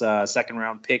Holiday, plus a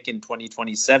second-round pick in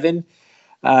 2027.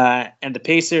 And the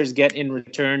Pacers get in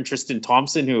return Tristan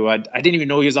Thompson, who I didn't even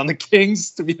know he was on the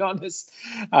Kings, to be honest.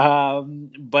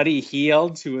 Buddy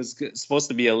Hield, who was supposed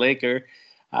to be a Laker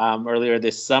earlier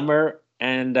this summer.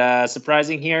 And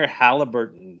surprising here,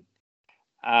 Halliburton.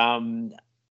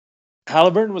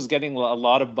 Halliburton was getting a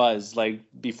lot of buzz like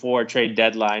before trade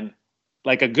deadline,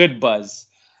 like a good buzz.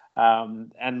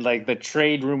 And like the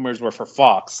trade rumors were for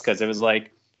Fox because it was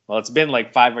like, well, it's been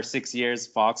like 5 or 6 years.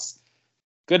 Fox,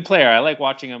 good player. I like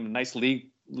watching him. Nice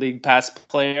league pass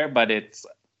player, but it's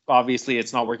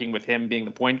not working with him being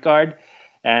the point guard.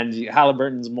 And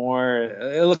Halliburton's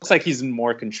it looks like he's in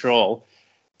more control.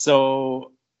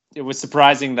 So it was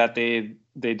surprising that they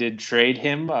did trade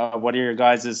him. What are your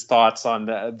guys' thoughts on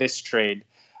this trade?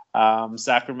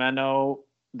 Sacramento,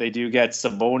 they do get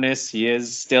Sabonis. He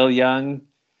is still young.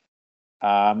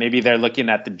 Maybe they're looking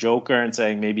at the Joker and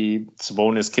saying maybe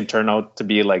Sabonis can turn out to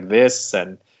be like this,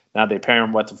 and now they pair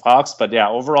him with the Fox. But yeah,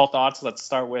 overall thoughts. Let's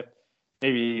start with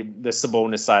maybe the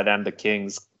Sabonis side and the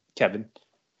Kings. Kevin.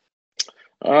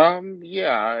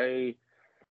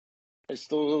 I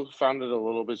still found it a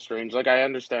little bit strange. Like, I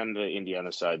understand the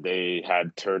Indiana side. They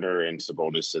had Turner and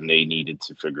Sabonis, and they needed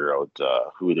to figure out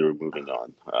who they were moving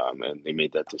on. And they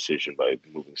made that decision by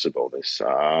moving Sabonis.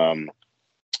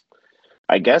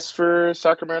 I guess for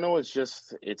Sacramento,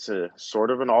 it's a sort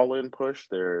of an all-in push.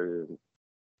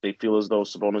 They feel as though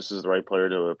Sabonis is the right player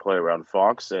to play around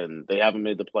Fox, and they haven't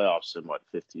made the playoffs in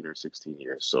 15 or 16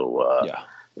 years. So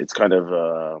it's kind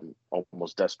of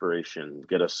almost desperation.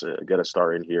 Get a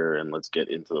star in here, and let's get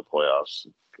into the playoffs,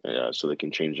 so they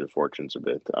can change their fortunes a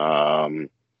bit.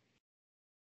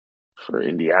 For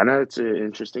Indiana, it's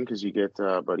interesting because you get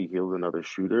Buddy Hield, another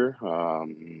shooter.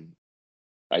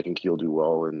 I think he'll do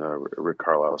well in the Rick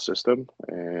Carlisle system,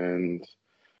 and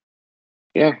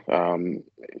overall,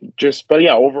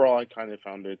 I kind of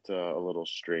found it a little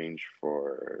strange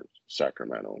for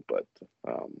Sacramento, but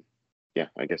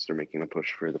I guess they're making a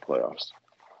push for the playoffs.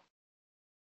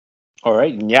 All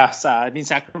right. Yes. I mean,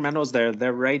 Sacramento's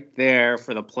they're right there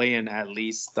for the play-in at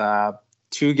least.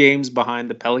 2 games behind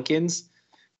the Pelicans.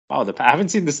 Oh, I haven't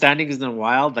seen the standings in a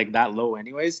while, like that low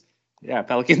anyways. Yeah,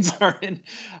 Pelicans are in.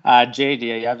 Jay, do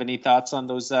you have any thoughts on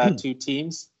those 2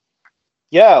 teams?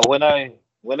 Yeah, when I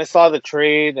saw the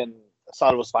trade and I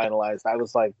saw it was finalized, I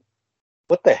was like,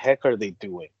 what the heck are they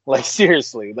doing? Like,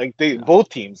 seriously, like both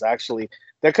teams actually,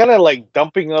 they're kind of like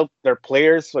dumping out their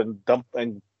players and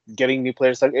getting new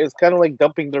players. Like, it's kind of like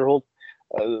dumping their whole,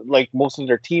 like most of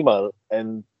their team out.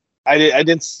 And I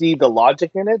didn't see the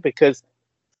logic in it because,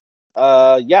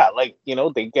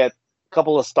 they get a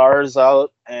couple of stars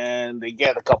out and they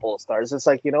get a couple of stars. It's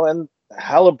like, and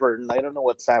Halliburton, I don't know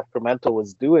what Sacramento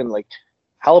was doing. Like,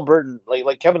 Halliburton,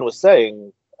 like Kevin was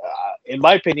saying, in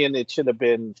my opinion, it should have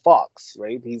been Fox,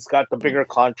 right? He's got the bigger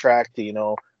contract, he's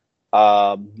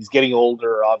getting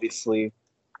older, obviously.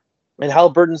 And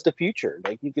Halliburton's the future.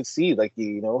 Like, you can see, like,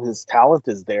 his talent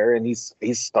is there, and he's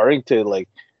starting to, like,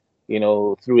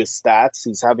 through his stats,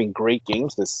 he's having great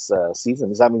games this season.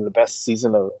 He's having the best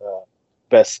season of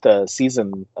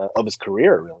his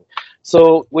career, really.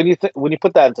 So when you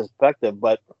put that into perspective,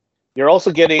 but you're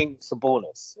also getting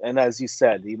Sabonis, and as you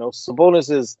said,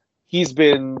 Sabonis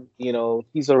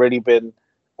he's already been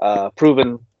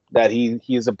proven that he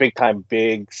is a big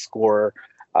scorer.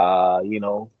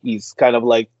 He's kind of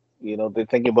like, they're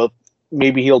thinking about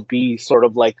maybe he'll be sort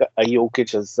of like a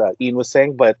Jokic, as Ian was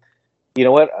saying, but you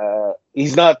know what?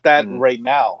 He's not that Mm. right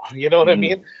now. You know what I Mm.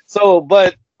 mean? So,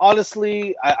 but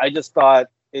honestly, I just thought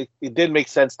it did make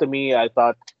sense to me. I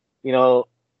thought, you know,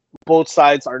 both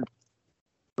sides aren't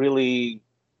really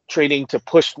trading to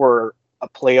push for a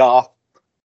playoff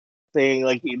thing.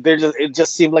 Like it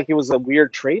just seemed like it was a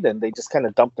weird trade, and they just kind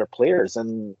of dumped their players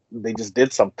and they just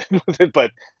did something with it.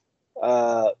 But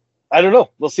uh, I don't know.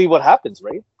 We'll see what happens,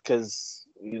 right? Because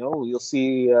you'll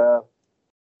see.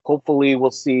 Hopefully,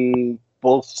 we'll see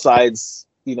both sides,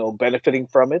 benefiting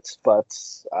from it. But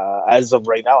as of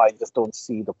right now, I just don't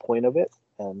see the point of it,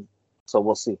 and so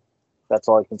we'll see. That's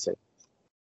all I can say.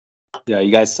 Yeah,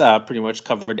 you guys pretty much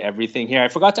covered everything here. I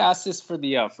forgot to ask this for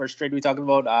the first trade we talked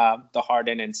about, the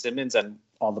Harden and Simmons, and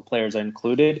all the players are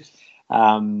included.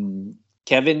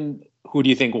 Kevin, who do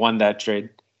you think won that trade?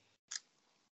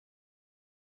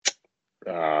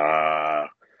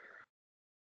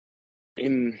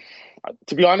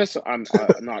 To be honest, I'm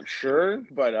not sure,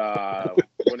 but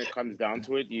when it comes down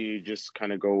to it, you just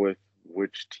kind of go with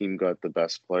which team got the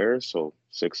best players. So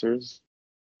Sixers.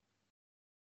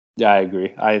 Yeah, I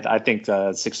agree. I think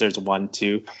the Sixers won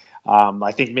too.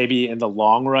 I think maybe in the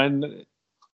long run,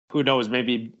 who knows?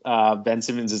 Maybe Ben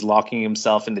Simmons is locking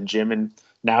himself in the gym, and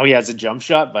now he has a jump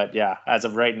shot. But yeah, as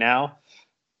of right now,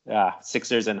 yeah,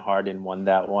 Sixers and Harden won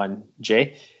that one.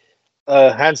 Jay?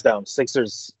 Hands down,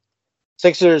 Sixers.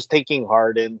 Sixers taking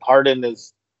Harden. Harden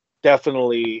is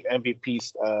definitely MVP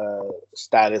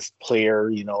status player.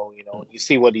 You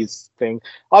see what he's doing.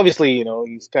 Obviously,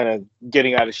 he's kind of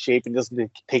getting out of shape and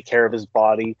doesn't take care of his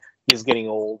body. He's getting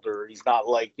older. He's not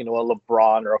like a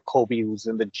LeBron or a Kobe who's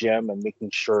in the gym and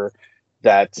making sure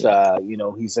that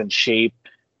he's in shape.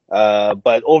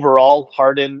 But overall,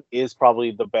 Harden is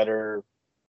probably the better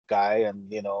guy,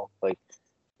 and the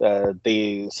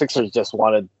Sixers just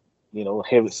wanted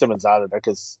him Simmons out of there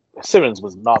because Simmons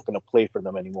was not going to play for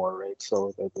them anymore, right?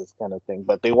 So this kind of thing.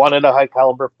 But they wanted a high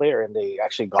caliber player, and they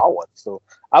actually got one. So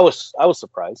I was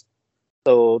surprised.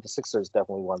 So the Sixers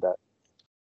definitely won that.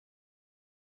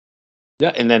 Yeah,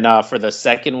 and then for the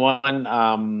second one,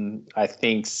 I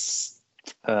think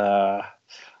I'm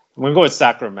gonna go with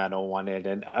Sacramento won it,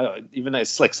 and even though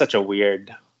it's like such a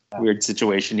weird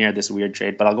situation here, this weird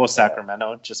trade, but I'll go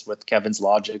Sacramento just with Kevin's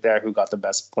logic there, who got the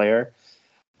best player.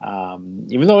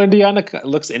 Even though Indiana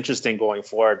looks interesting going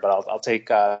forward, but I'll take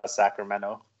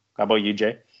Sacramento. How about you,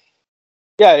 Jay?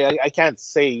 Yeah, I can't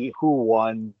say who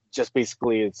won. Just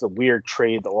basically, it's a weird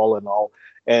trade all in all,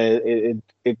 and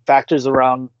it factors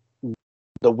around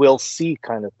the will see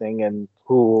kind of thing, and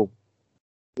who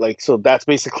so that's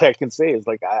basically I can say is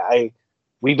like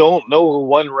we don't know who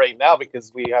won right now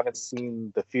because we haven't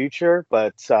seen the future.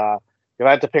 But if I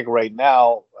had to pick right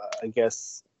now, I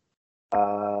guess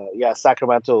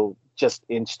Sacramento just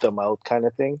inched them out kind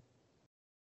of thing,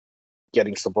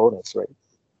 getting some bonus, right?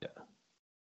 Yeah.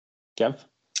 Kev?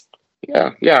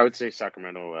 Yeah, I would say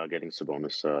Sacramento getting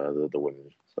Sabonis, the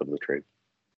winners of the trade.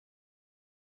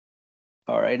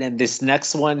 All right, and this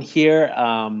next one here,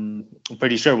 I'm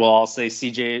pretty sure we'll all say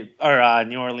CJ or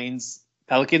New Orleans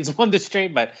Pelicans won this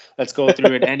trade, but let's go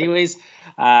through it anyways.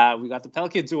 We got the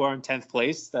Pelicans who are in 10th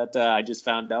place that I just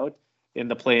found out in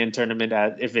the play-in tournament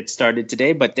if it started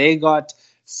today, but they got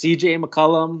CJ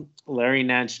McCollum, Larry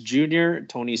Nance Jr.,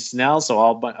 Tony Snell,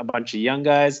 so a bunch of young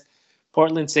guys.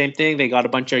 Portland, same thing. They got a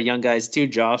bunch of young guys too.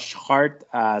 Josh Hart,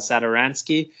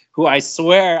 Sadaransky, who I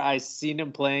swear I seen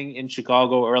him playing in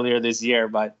Chicago earlier this year,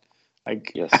 but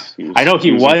yes, I know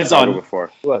he was on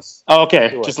before. Was. Oh,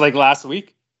 okay, just like last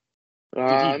week. No,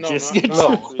 Okay.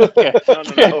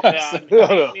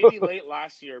 No. Maybe late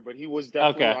last year, but he was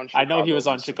definitely on Chicago. I know he was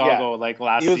on Chicago like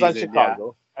last season. He was on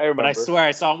Chicago. Yeah. I remember. But I swear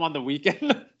I saw him on the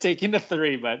weekend taking the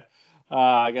three, but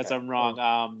I guess I'm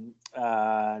wrong.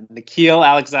 Nikhil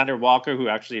Alexander Walker, who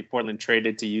actually Portland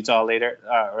traded to Utah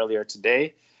earlier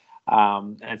today,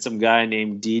 and some guy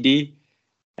named Didi,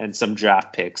 and some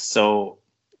draft picks. So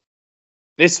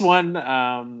this one,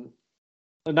 a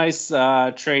nice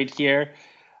trade here.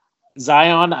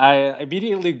 Zion, I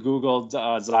immediately Googled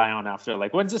Zion after,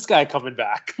 when's this guy coming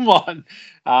back? Come on.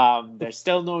 There's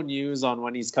still no news on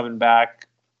when he's coming back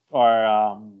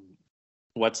or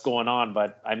what's going on.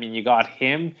 But, I mean, you got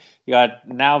him. You got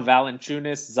now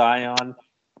Valanciunas, Zion,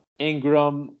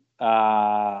 Ingram,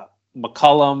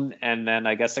 McCollum, and then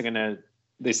I guess they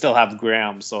still have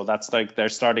Graham. So that's their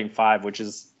starting five, which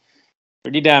is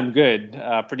pretty damn good.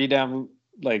 Pretty damn,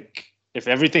 if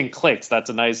everything clicks, that's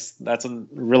a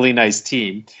really nice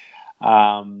team.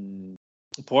 Portland,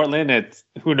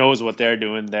 who knows what they're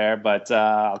doing there, but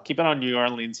I'll keep it on New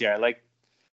Orleans here. I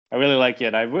really like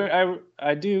it.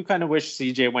 I do kind of wish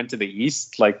CJ went to the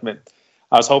East. I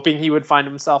was hoping he would find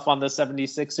himself on the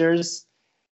 76ers.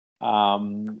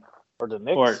 Or the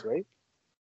Knicks, Or right?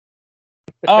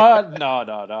 no. I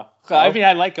No, mean,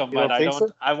 I like him, you but don't I think don't.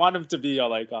 so? I want him to be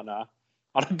like on a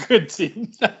good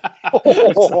team.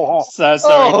 Oh, So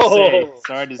sorry to say. oh.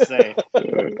 Sorry to say.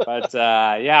 But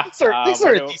yeah. Knicks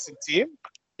are a decent team.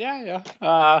 Yeah.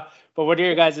 But what are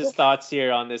your guys' thoughts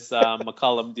here on this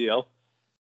McCollum deal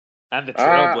and the Uh,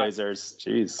 Trailblazers?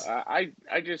 Jeez.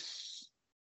 I just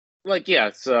like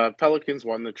yes, Pelicans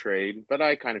won the trade, but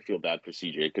I kind of feel bad for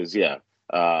CJ because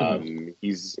Mhm.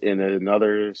 he's in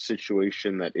another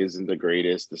situation that isn't the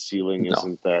greatest. The ceiling No.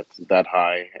 isn't that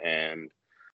high, and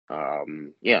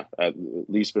at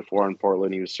least before in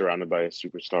Portland, he was surrounded by a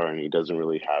superstar, and he doesn't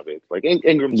really have it. Like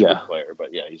Ingram's a good Yeah. player,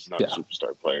 but yeah, he's not a Yeah.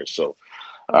 superstar player. So,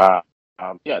 uh,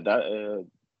 that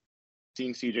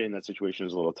seeing CJ in that situation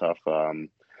is a little tough.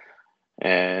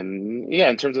 And yeah,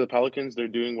 in terms of the Pelicans, they're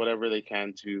doing whatever they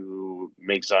can to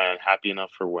make Zion happy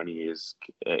enough for when he is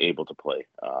able to play.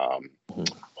 Mhm.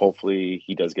 Hopefully,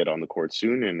 he does get on the court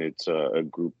soon, and it's a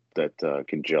group that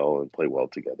can gel and play well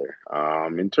together.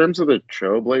 In terms of the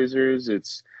Trailblazers,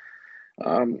 it's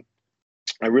um,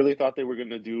 I really thought they were going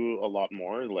to do a lot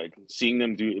more. Like seeing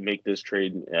them make this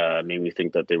trade made me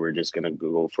think that they were just going to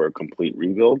go for a complete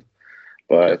rebuild.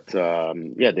 Yeah. But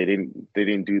they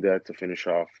didn't do that to finish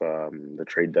off the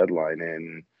trade deadline,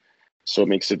 and so it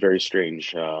makes it very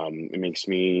strange. It makes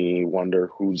me wonder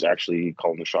who's actually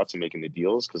calling the shots and making the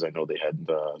deals because I know they had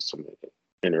some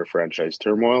inner franchise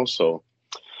turmoil. So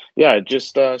yeah,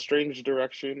 just strange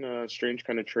direction, strange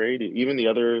kind of trade. Even the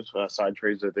other side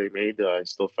trades that they made, I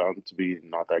still found to be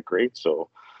not that great. So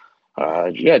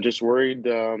just worried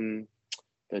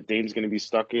that Dame's going to be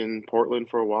stuck in Portland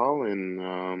for a while,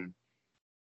 and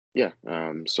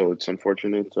so it's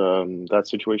unfortunate that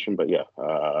situation, but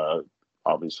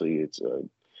obviously it's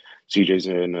CJ's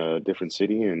in a different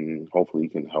city, and hopefully he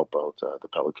can help out the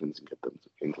Pelicans and get them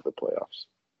into the playoffs.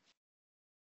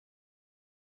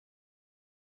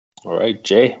 All right,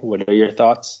 Jay. What are your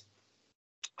thoughts?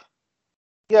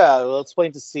 Yeah, well, it's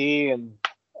plain to see, and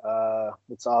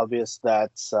it's obvious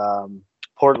that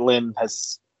Portland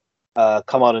has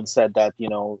come out and said that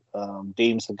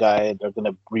Dame's the guy, they're going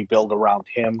to rebuild around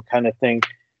him, kind of thing.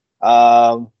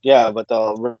 But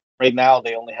right now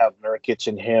they only have Nurkic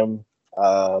and him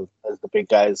as the big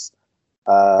guys.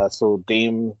 So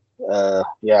Dame, I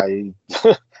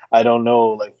don't know.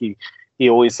 Like he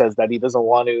always says that he doesn't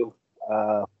want to,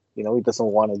 he doesn't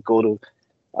want to go to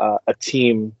a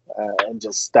team and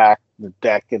just stack the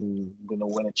deck and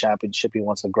win a championship. He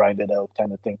wants to grind it out,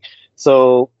 kind of thing.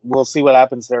 So we'll see what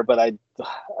happens there. But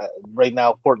right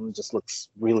now Portland just looks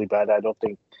really bad. I don't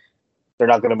think they're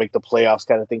not going to make the playoffs,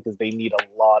 kind of thing, because they need a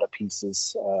lot of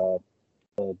pieces,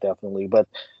 definitely. But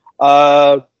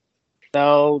now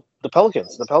the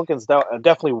Pelicans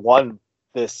definitely won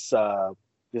this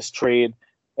trade,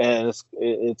 and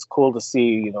it's cool to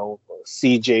see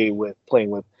CJ playing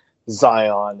with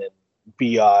Zion and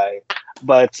Bi,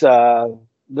 but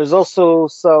there's also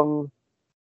some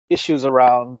issues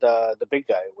around the big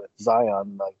guy with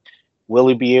Zion. Like, will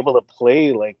he be able to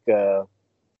play like a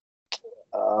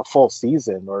full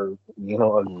season, or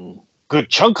a good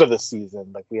chunk of the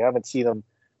season? Like, we haven't seen him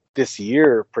this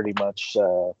year, pretty much.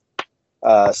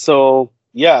 So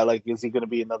yeah, like, is he going to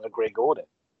be another Greg Oden?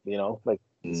 Like,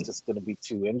 he's just going to be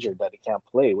too injured that he can't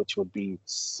play, which would be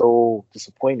so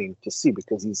disappointing to see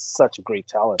because he's such a great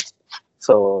talent.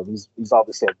 So he's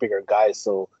obviously a bigger guy,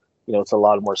 so it's a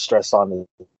lot more stress on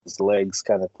his legs,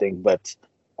 kind of thing. But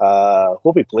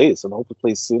hope he plays, and hope he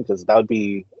plays soon, because that would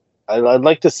be. I'd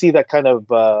like to see that kind of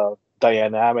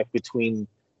dynamic between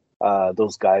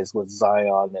those guys with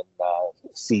Zion and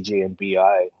CJ and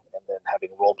Bi, and then having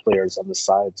role players on the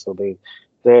side. So they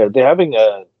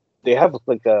have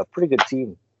like a pretty good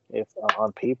team if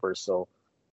on paper. So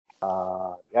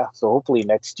so hopefully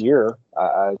next year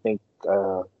I think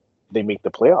they make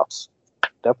the playoffs,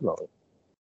 definitely.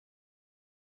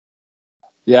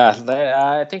 Yeah,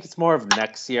 I think it's more of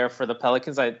next year for the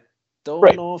Pelicans. I don't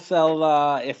Right. know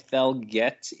if they'll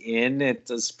get in.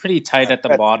 It's pretty tight at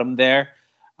the At, bottom there.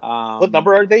 what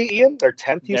number are they, Ian? They're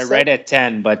 10th, you They're said? right at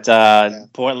 10, but Yeah.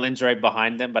 Portland's right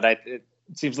behind them. But it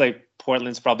seems like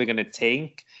Portland's probably going to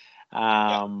tank.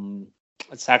 Yeah.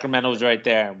 Sacramento's right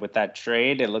there with that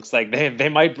trade. It looks like they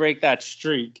might break that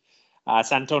streak.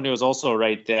 San Antonio's also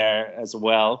right there as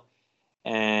well.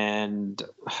 And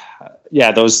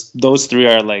yeah, those three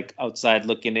are like outside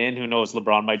looking in. Who knows?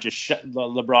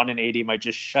 LeBron and AD might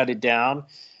just shut it down,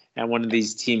 and one of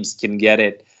these teams can get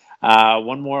it.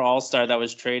 One more All Star that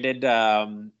was traded,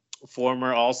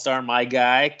 former All Star, my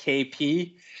guy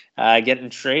KP,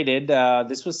 getting traded.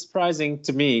 This was surprising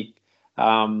to me.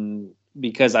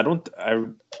 because I don't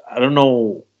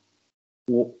know.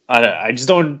 I just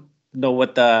don't know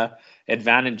what the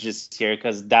advantage is here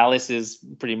because Dallas is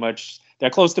pretty much they're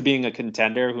close to being a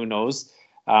contender. Who knows?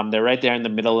 They're right there in the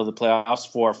middle of the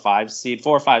playoffs, 4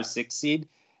 or 5 6 seed,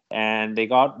 and they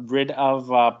got rid of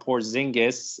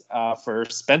Porzingis for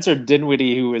Spencer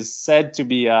Dinwiddie, who is said to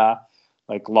be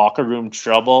like locker room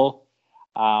trouble.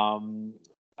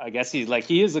 I guess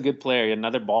he is a good player,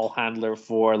 another ball handler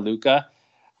for Luka.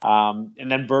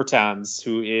 And then Bertans,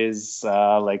 who is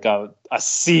like a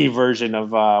C version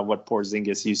of what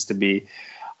Porzingis used to be.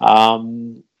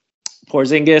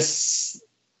 Porzingis,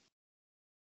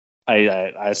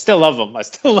 I still love him. I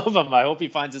still love him. I hope he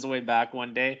finds his way back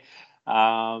one day.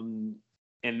 In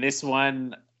this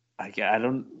one, I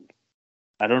don't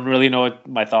really know what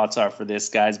my thoughts are for this,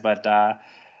 guys, but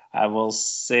I will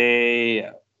say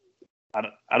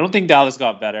I don't think Dallas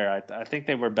got better. I think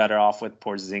they were better off with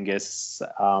Porzingis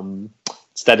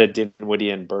instead of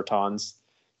Dinwiddie and Bertans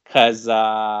because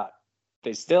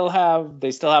they still have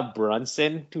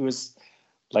Brunson, who is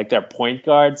like their point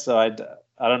guard. So I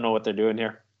don't know what they're doing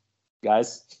here,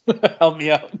 guys. Help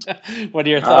me out. What are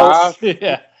your thoughts?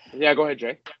 Yeah, go ahead,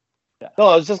 Jay. Yeah. No,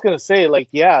 I was just gonna say, like,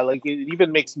 it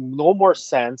even makes no more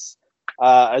sense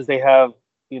as they have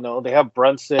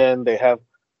Brunson, they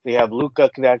have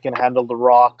Luka that can handle the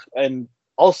rock, and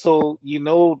also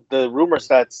the rumors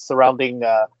that's surrounding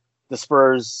the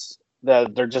Spurs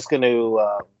that they're just going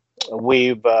to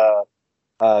waive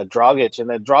Dragic, and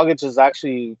then Dragic is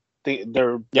actually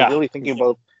they're really thinking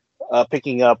about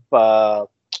picking up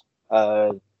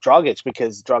Dragic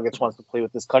because Dragic wants to play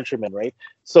with his countrymen, right?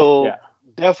 So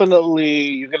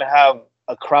definitely you're going to have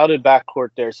a crowded backcourt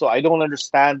there. So I don't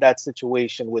understand that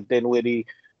situation with Dinwiddie,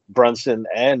 Brunson,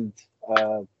 and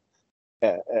so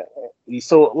it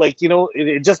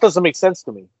just doesn't make sense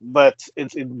to me. But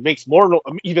it makes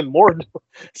even more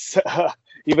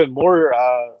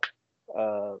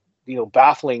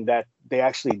baffling that they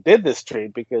actually did this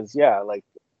trade because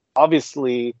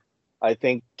obviously I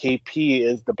think KP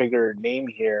is the bigger name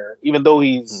here, even though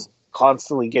he's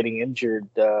constantly getting injured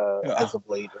as of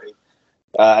late, right?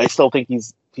 I still think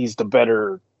he's the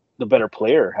better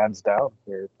player, hands down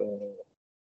here.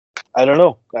 I don't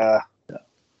know.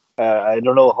 I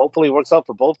don't know. Hopefully, it works out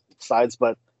for both sides,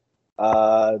 but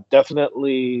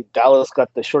definitely Dallas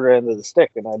got the shorter end of the stick,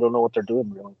 and I don't know what they're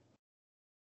doing really.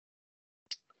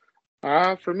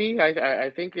 For me,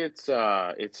 I think it's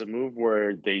a move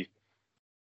where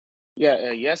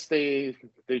yes, they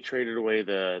traded away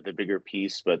the bigger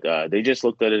piece, but they just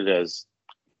looked at it as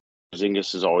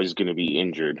Porzingis is always going to be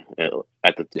injured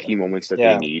at the key moments that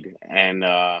they need, and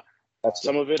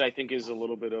some of it I think is a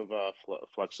little bit of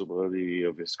flexibility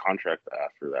of his contract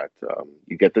after that.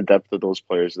 You get the depth of those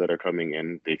players that are coming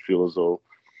in; they feel as though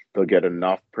they'll get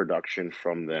enough production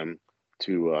from them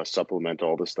to supplement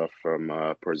all the stuff from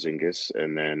Porzingis,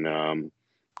 and then.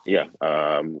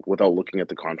 Without looking at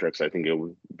the contracts, I think it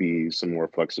would be some more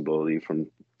flexibility to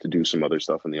do some other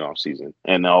stuff in the off season,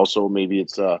 and also maybe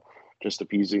it's just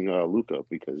appeasing Luka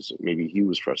because maybe he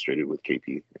was frustrated with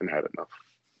KP and had enough.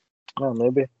 Oh,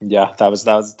 maybe. Yeah, that was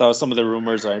some of the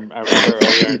rumors I remember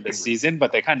earlier in the season,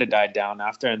 but they kind of died down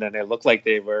after, and then it looked like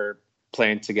they were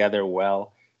playing together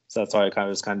well. So that's why it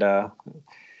was kind of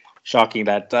shocking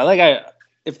that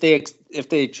if they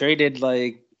traded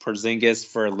like Porzingis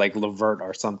for like LeVert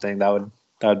or something, that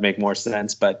would make more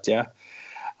sense. But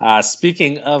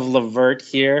speaking of LeVert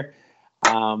here,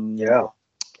 Karis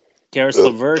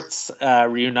LeVert's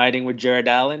reuniting with Jared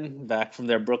Allen back from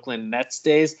their Brooklyn Nets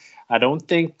days. I don't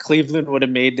think Cleveland would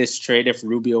have made this trade if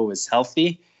Rubio was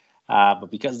healthy,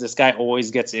 but because this guy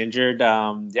always gets injured,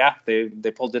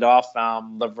 they pulled it off.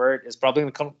 LeVert is probably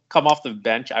going to come off the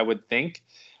bench, I would think.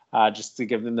 Just to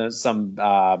give them some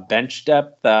bench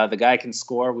depth. The guy can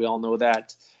score. We all know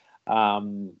that.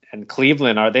 And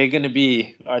Cleveland, are they going to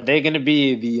be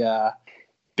the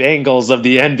Bengals of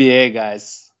the NBA,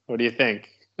 guys? What do you think?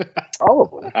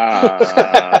 Probably.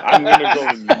 I'm going to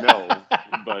go no,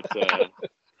 but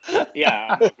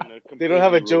they don't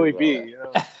have a Joey B.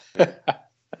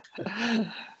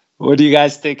 What do you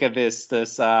guys think of this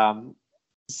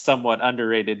somewhat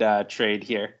underrated trade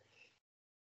here?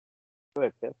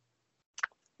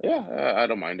 Yeah, I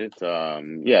don't mind it.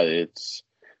 It's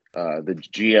the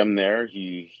GM there.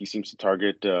 He seems to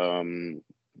target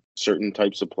certain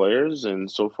types of players,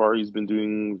 and so far he's been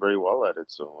doing very well at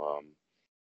it. So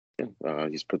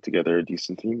he's put together a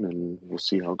decent team, and we'll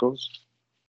see how it goes.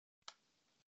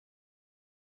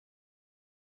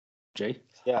 Jay?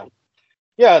 You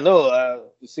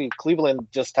see, Cleveland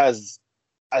just has,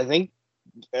 I think,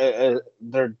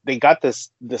 they got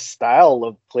this style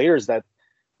of players that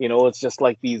it's just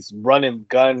like these run and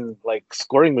gun like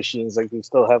scoring machines. Like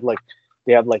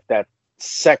they have like that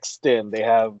Sexton, they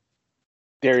have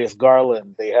Darius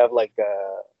Garland, they have like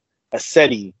a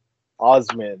SETI,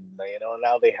 Osman.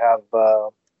 Now they have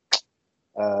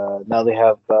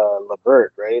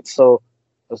Levert, right? So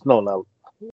no,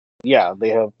 yeah, they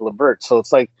have Levert. So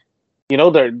it's like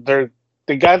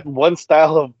they got one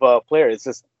style of player. It's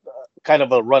just kind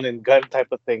of a run and gun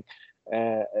type of thing,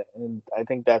 and I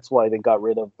think that's why they got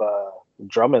rid of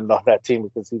Drummond on that team,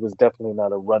 because he was definitely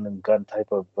not a run and gun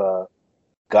type of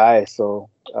guy. So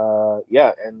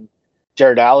yeah, and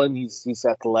Jared Allen, he's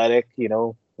athletic,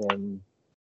 and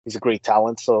he's a great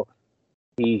talent. So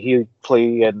he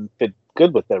play and fit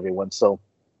good with everyone. So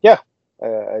yeah,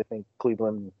 I think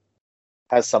Cleveland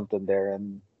has something there,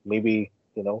 and maybe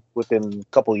within a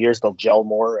couple of years they'll gel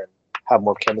more and have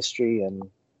more chemistry and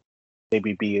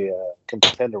maybe be a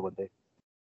contender one day.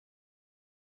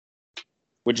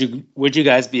 Would you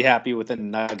guys be happy with the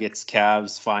Nuggets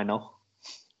Cavs final?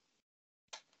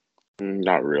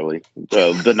 Not really.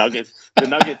 The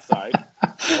Nuggets side.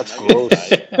 That's gross.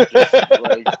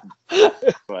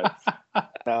 But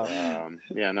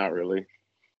yeah, not really.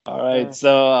 All right,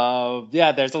 so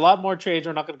there's a lot more trades.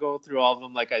 We're not going to go through all of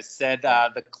them. Like I said,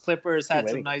 the Clippers had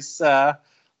some nice,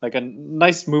 like a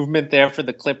nice movement there for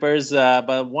the Clippers.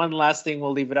 But one last thing,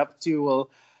 we'll leave it up to. We'll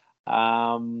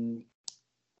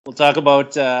talk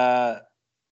about the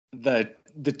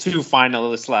two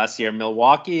finalists last year,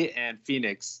 Milwaukee and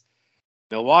Phoenix.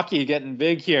 Milwaukee getting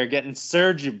big here, getting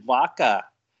Serge Ibaka,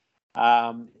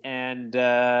 and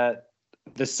the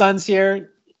Suns here.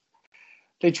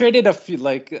 They traded a few,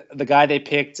 like the guy they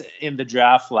picked in the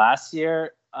draft last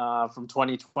year from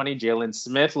 2020, Jalen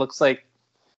Smith. Looks like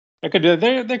there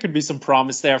could be some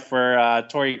promise there for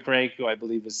Torrey Craig, who I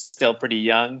believe is still pretty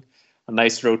young. A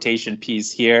nice rotation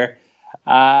piece here.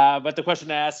 But the question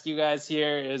to ask you guys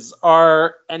here is: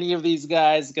 are any of these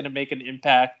guys going to make an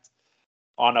impact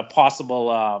on a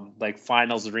possible like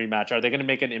finals rematch? Are they going to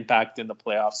make an impact in the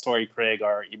playoffs? Torrey Craig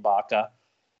or Ibaka?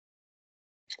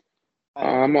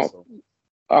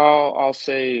 I'll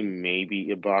say maybe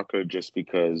Ibaka, just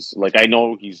because, like, I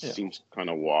know he seems kind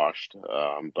of washed,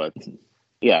 but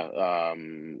yeah,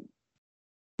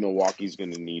 Milwaukee's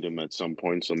going to need him at some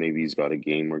point, so maybe he's got a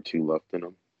game or two left in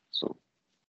him. So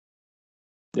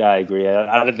yeah, I agree.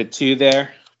 Out of the two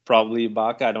there, probably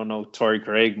Ibaka. I don't know. Torrey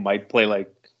Craig might play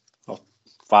like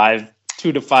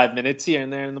 2 to 5 minutes here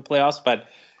and there in the playoffs, but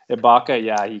Ibaka,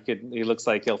 yeah, he looks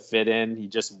like he'll fit in. He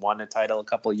just won a title a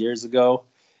couple years ago.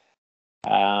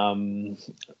 All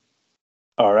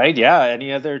right, yeah.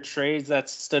 Any other trades that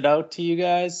stood out to you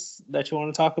guys that you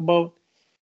want to talk about?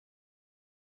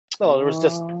 No, there was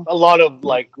just a lot of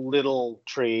like little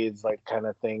trades, like kind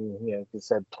of thing. You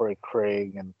said Torrey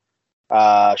Craig and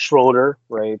Schroeder,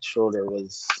 right? Schroeder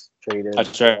was traded.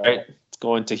 That's right. It's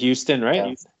going to Houston,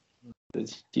 right? Yeah.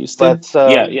 Houston. But,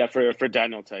 for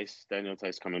Daniel Tice. Daniel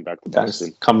Tice coming back to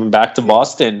Boston. Coming back to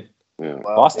Boston. Yeah.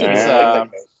 Boston's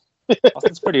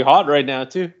Boston's pretty hot right now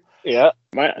too. Yeah.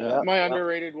 My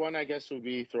underrated one, I guess, would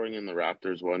be throwing in the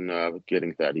Raptors one,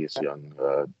 getting Thaddeus Young.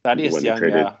 Thaddeus Young,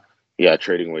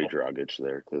 trading away Dragic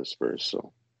there to the Spurs.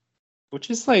 So, which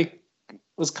is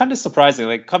was kind of surprising.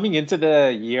 Like coming into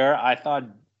the year, I thought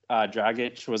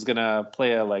Dragic was gonna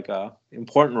play a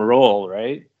important role,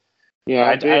 right? Yeah,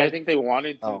 I think they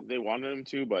wanted to. They wanted him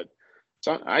to, but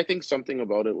I think something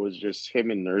about it was just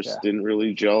him and Nurse didn't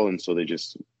really gel, and so they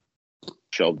just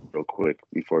shelved real quick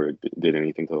before it did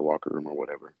anything to the locker room or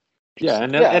whatever.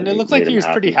 And it looked like he was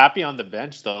pretty happy on the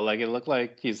bench, though. Like it looked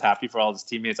like he's happy for all his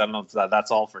teammates. I don't know if that's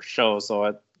all for show. So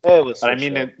it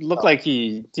looked like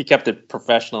he kept it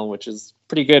professional, which is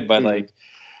pretty good. But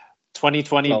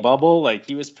 2020 bubble,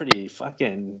 he was pretty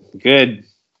fucking good.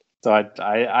 So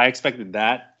I expected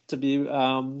that to be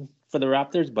for the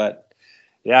Raptors, but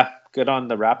yeah, good on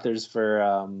the Raptors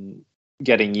for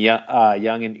getting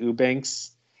Young and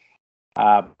Eubanks.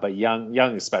 But Young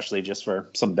especially just for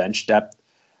some bench depth.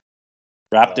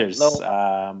 Raptors.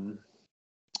 I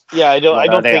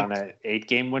don't think on an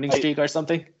 8-game winning streak or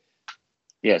something.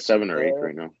 Yeah, 7 or 8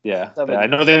 right now. Yeah, I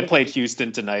know they played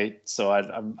Houston tonight, so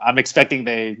I'm expecting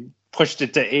they pushed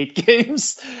it to 8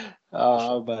 games.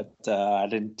 But I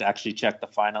didn't actually check the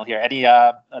final here. Any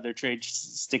other trades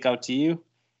stick out to you?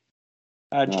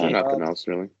 Nothing else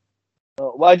really.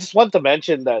 Well, I just want to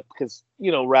mention that because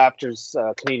Raptors,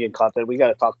 Canadian content, we got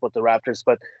to talk about the Raptors.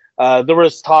 But there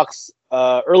was talks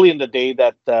early in the day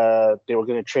that they were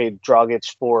going to trade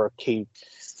Dragic for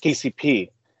KCP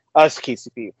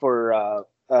for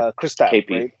Kristaps, KP.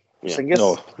 right?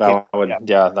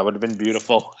 Yeah. That would have been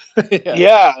beautiful.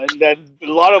 Yeah, and then a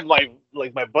lot of my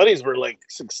like my buddies were like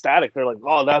ecstatic. They're like,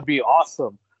 "Oh, that'd be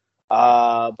awesome."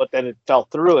 But then it fell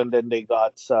through, and then they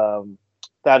got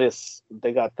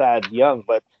they got Thad Young,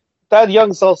 but Thad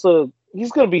Young's also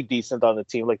he's gonna be decent on the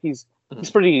team. Like he's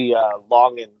pretty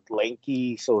long and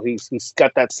lanky, so he's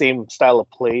got that same style of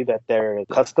play that they're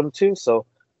accustomed to. So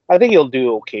I think he'll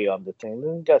do okay on the team.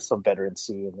 And he got some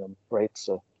veterancy in him, right?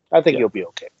 So I think he'll be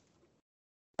okay.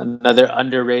 Another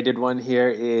underrated one here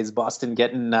is Boston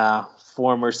getting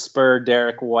former Spur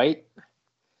Derek White.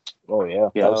 Oh yeah,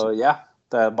 So yeah,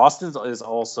 the Boston is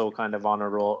also kind of on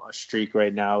a streak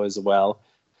right now as well.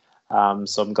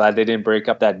 So I'm glad they didn't break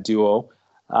up that duo.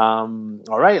 All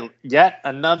right, yet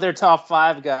another top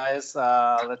five, guys.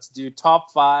 Let's do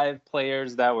top five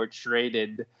players that were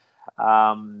traded.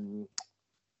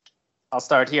 I'll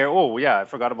start here. Oh, yeah, I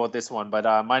forgot about this one. But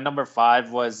my number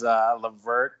five was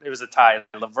Levert. It was a tie.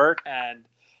 Levert and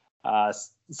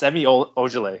Semi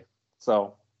Ojeleye.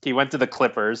 So he went to the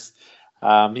Clippers.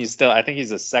 He's still, I think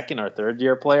he's a second or third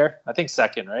year player. I think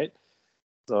second, right?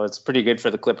 So it's pretty good for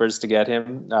the Clippers to get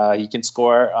him. He can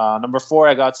score. Number four,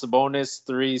 I got Sabonis.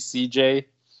 3, CJ.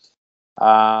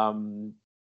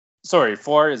 Sorry,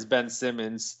 4 is Ben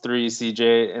Simmons, 3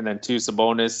 CJ, and then 2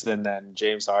 Sabonis, and then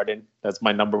James Harden. That's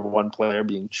my number one player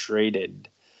being traded.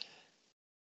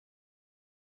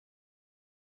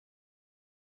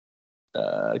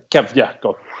 Kev, yeah,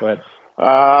 go ahead.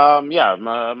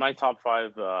 My top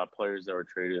five players that were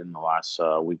traded in the last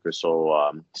week or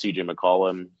so: CJ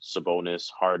McCollum,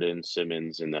 Sabonis, Harden,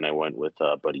 Simmons, and then I went with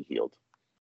Buddy Hield.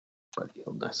 Buddy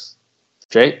Hield, nice.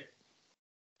 Jay?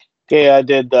 Okay, I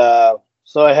did.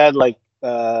 So I had like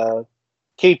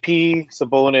KP,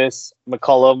 Sabonis,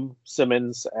 McCollum,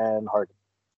 Simmons, and Harden.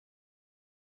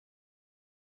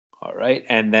 All right,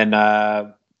 and then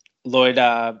Lloyd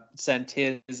sent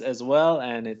his as well,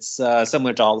 and it's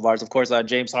similar to all of ours. Of course,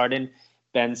 James Harden,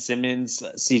 Ben Simmons,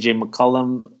 CJ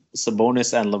McCollum,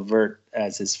 Sabonis, and Levert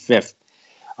as his fifth.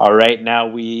 All right, now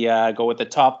we go with the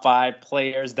top five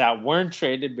players that weren't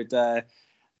traded, but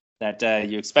that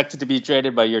you expected to be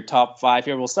traded by your top five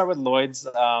here. We'll start with Lloyd's.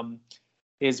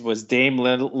 His was Dame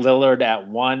Lillard at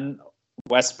 1,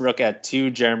 Westbrook at 2,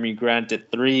 Jeremy Grant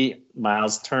at 3,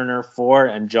 Miles Turner 4,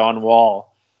 and John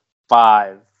Wall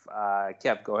 5.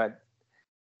 Kev, go ahead.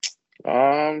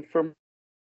 For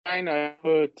mine, I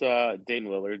put Dame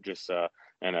Lillard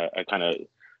and I kind of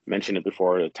mentioned it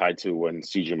before, tied to when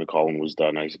CJ McCollum was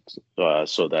done.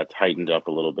 So that heightened up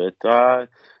a little bit.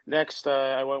 Next,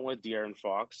 I went with De'Aaron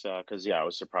Fox because I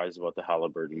was surprised about the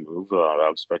Halliburton move. I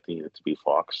was expecting it to be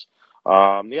Fox.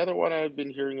 The other one I've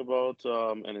been hearing about,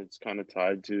 and it's kind of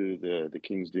tied to the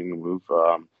Kings doing the move,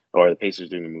 or the Pacers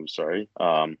doing the move. Sorry,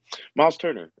 Miles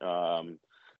Turner.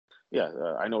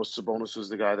 I know Sabonis was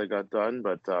the guy that got done,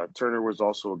 but Turner was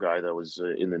also a guy that was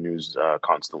in the news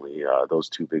constantly. Those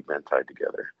two big men tied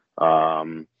together.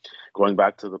 Going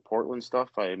back to the Portland stuff,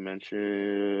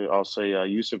 I'll say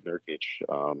Yusuf Nurkic.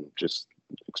 Just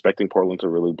expecting Portland to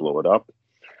really blow it up.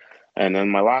 And then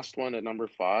my last one at number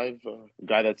 5, a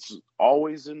guy that's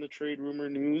always in the trade rumor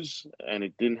news, and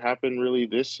it didn't happen really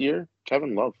this year,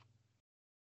 Kevin Love.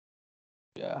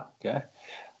 Yeah, okay.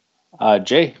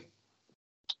 Jay?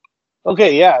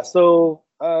 Okay, yeah. So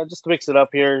just to mix it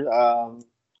up here,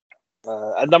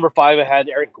 at number 5, I had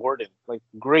Eric Gordon. Like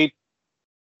great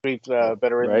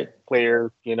veteran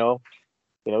player. He's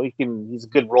a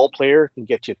good role player. Can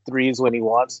get you threes when he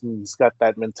wants, and he's got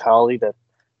that mentality that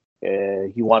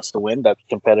he wants to win, that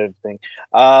competitive thing.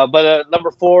 But at number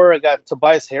 4, I got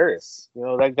Tobias Harris.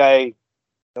 That guy.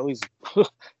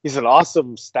 He's an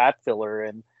awesome stat filler,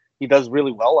 and he does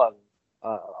really well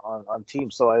on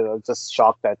teams. So I was just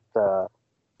shocked that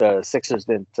the Sixers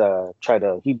didn't try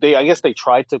to. I guess they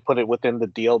tried to put it within the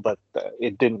deal, but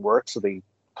it didn't work. So they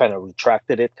kind of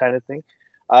retracted it, kind of thing.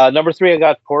 Number 3, I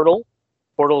got Portal.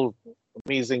 Portal,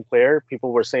 amazing player.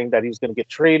 People were saying that he was going to get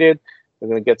traded. They're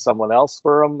going to get someone else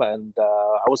for him, and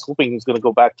I was hoping he's going to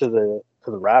go back to the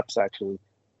Raps actually.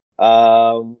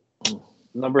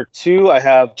 Number 2, I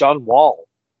have John Wall.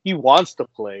 He wants to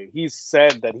play. He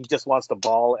said that he just wants the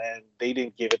ball, and they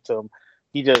didn't give it to him.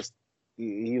 He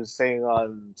was saying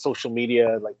on social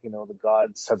media, like, the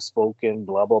gods have spoken,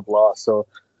 blah, blah, blah. So,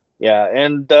 yeah.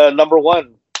 And number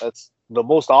 1, that's the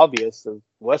most obvious, is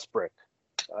Westbrook.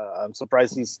 I'm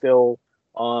surprised he's still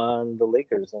on the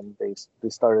Lakers, and they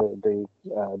decided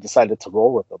to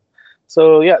roll with him.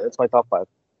 So, yeah, that's my top 5.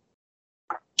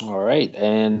 All right,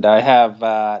 and I have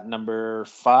number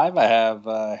 5. I have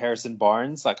Harrison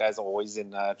Barnes. That guy's always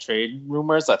in trade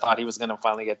rumors. I thought he was going to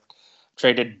finally get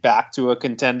traded back to a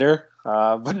contender,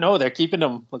 but no, they're keeping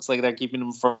him. Looks like they're keeping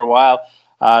him for a while.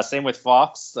 Same with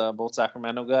Fox, both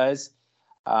Sacramento guys.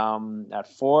 at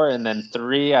 4, and then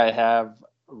 3 I have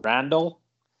Randall.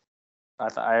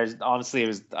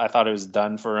 Honestly, I thought it was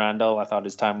done for Randall. I thought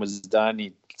his time was done.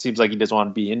 He seems like he doesn't want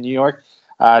to be in New York.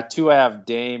 2 I have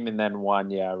Dame, and then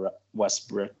 1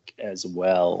 Westbrook as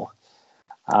well.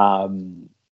 That'll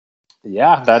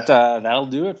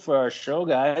do it for our show,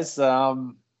 guys.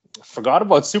 Forgot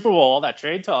about Super Bowl, all that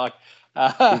trade talk.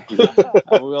 We'll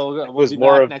be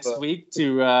back next week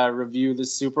to review the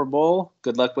Super Bowl.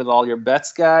 Good luck with all your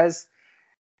bets, guys.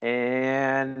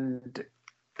 And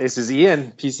this is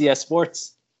Ian, PCS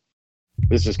Sports.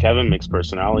 This is Kevin, Mixed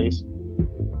Personalities.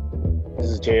 This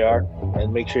is JR.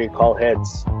 And make sure you call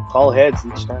heads. Call heads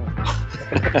each time.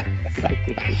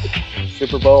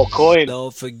 Super Bowl coin.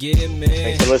 Don't forgive me.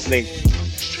 Thanks for listening.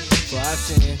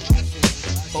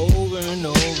 Over and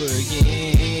over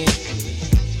again.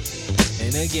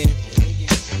 And again.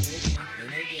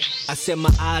 I said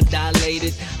my eyes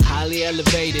dilated, highly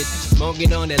elevated,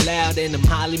 smoking on it loud and I'm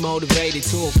highly motivated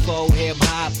to a full hip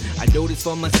hop. I do this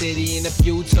for my city and if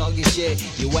you talking shit,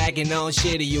 you whacking on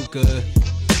shit or you could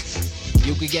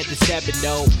get the stepping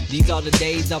though. These are the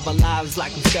days of our lives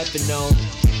like I'm stepping on.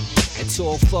 And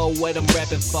 204 what I'm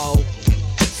repping for.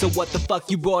 So what the fuck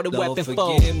you brought a weapon for?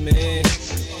 Don't forgive me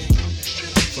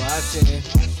for I sin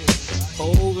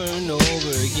over and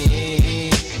over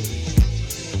again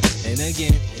and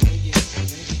again.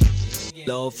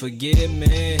 Lord forgive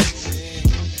me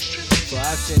for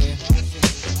I sin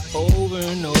over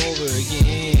and over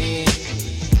again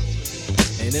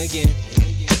and again.